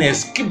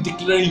sickness, keep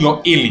declaring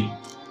your healing.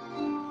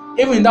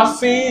 Even in that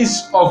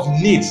phase of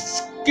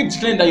needs, keep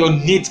declaring that your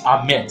needs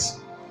are met.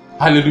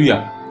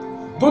 Hallelujah.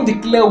 Don't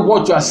declare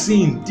what you are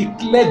seeing.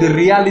 Declare the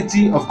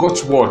reality of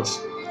God's word.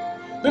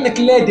 Don't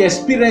declare the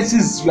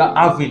experiences you are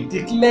having.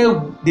 Declare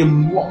the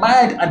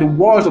mind and the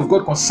words of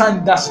God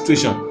concerning that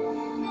situation.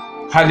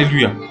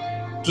 Hallelujah.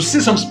 To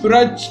see some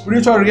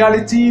spiritual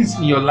realities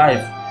in your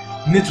life,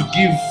 you need to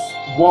give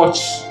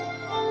words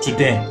to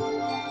them.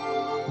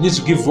 You need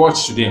to give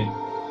words to them.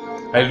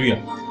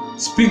 Hallelujah.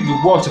 Speak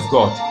the words of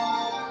God.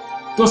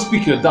 Don't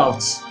speak your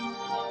doubts.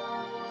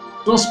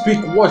 Don't speak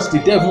what the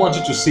devil wants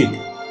you to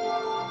say.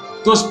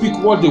 Don't speak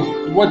what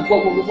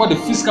the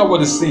physical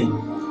world is saying,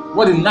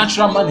 what the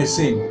natural man is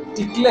saying.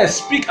 Declare,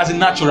 speak as a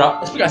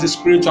natural, speak as a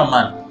spiritual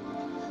man.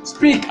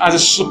 Speak as a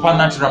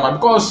supernatural man,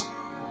 because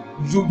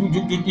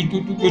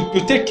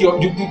you take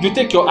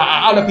your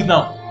I'll repeat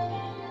now.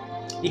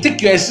 You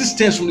take your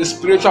existence from the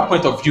spiritual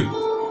point of view,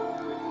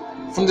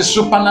 from the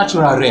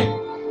supernatural realm.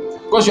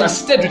 Because you are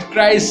seated with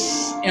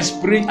Christ in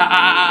spirit, you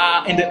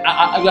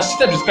are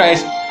seated with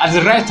Christ at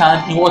the right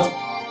hand in what?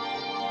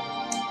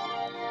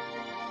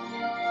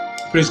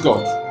 Praise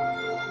God.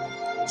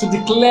 So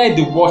declare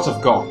the words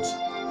of God.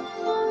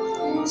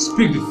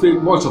 Speak the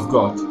words of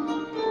God,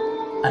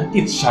 and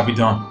it shall be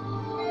done.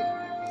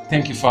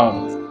 Thank you,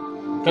 Father.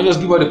 Can you just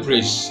give God the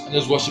praise and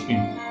just worship Him?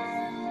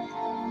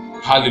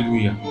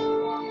 Hallelujah.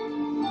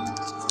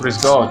 Praise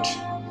God.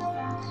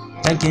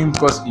 Thank Him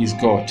because He is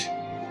God.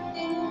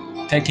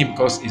 Thank Him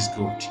because He is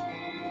good.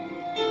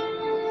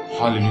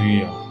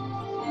 Hallelujah.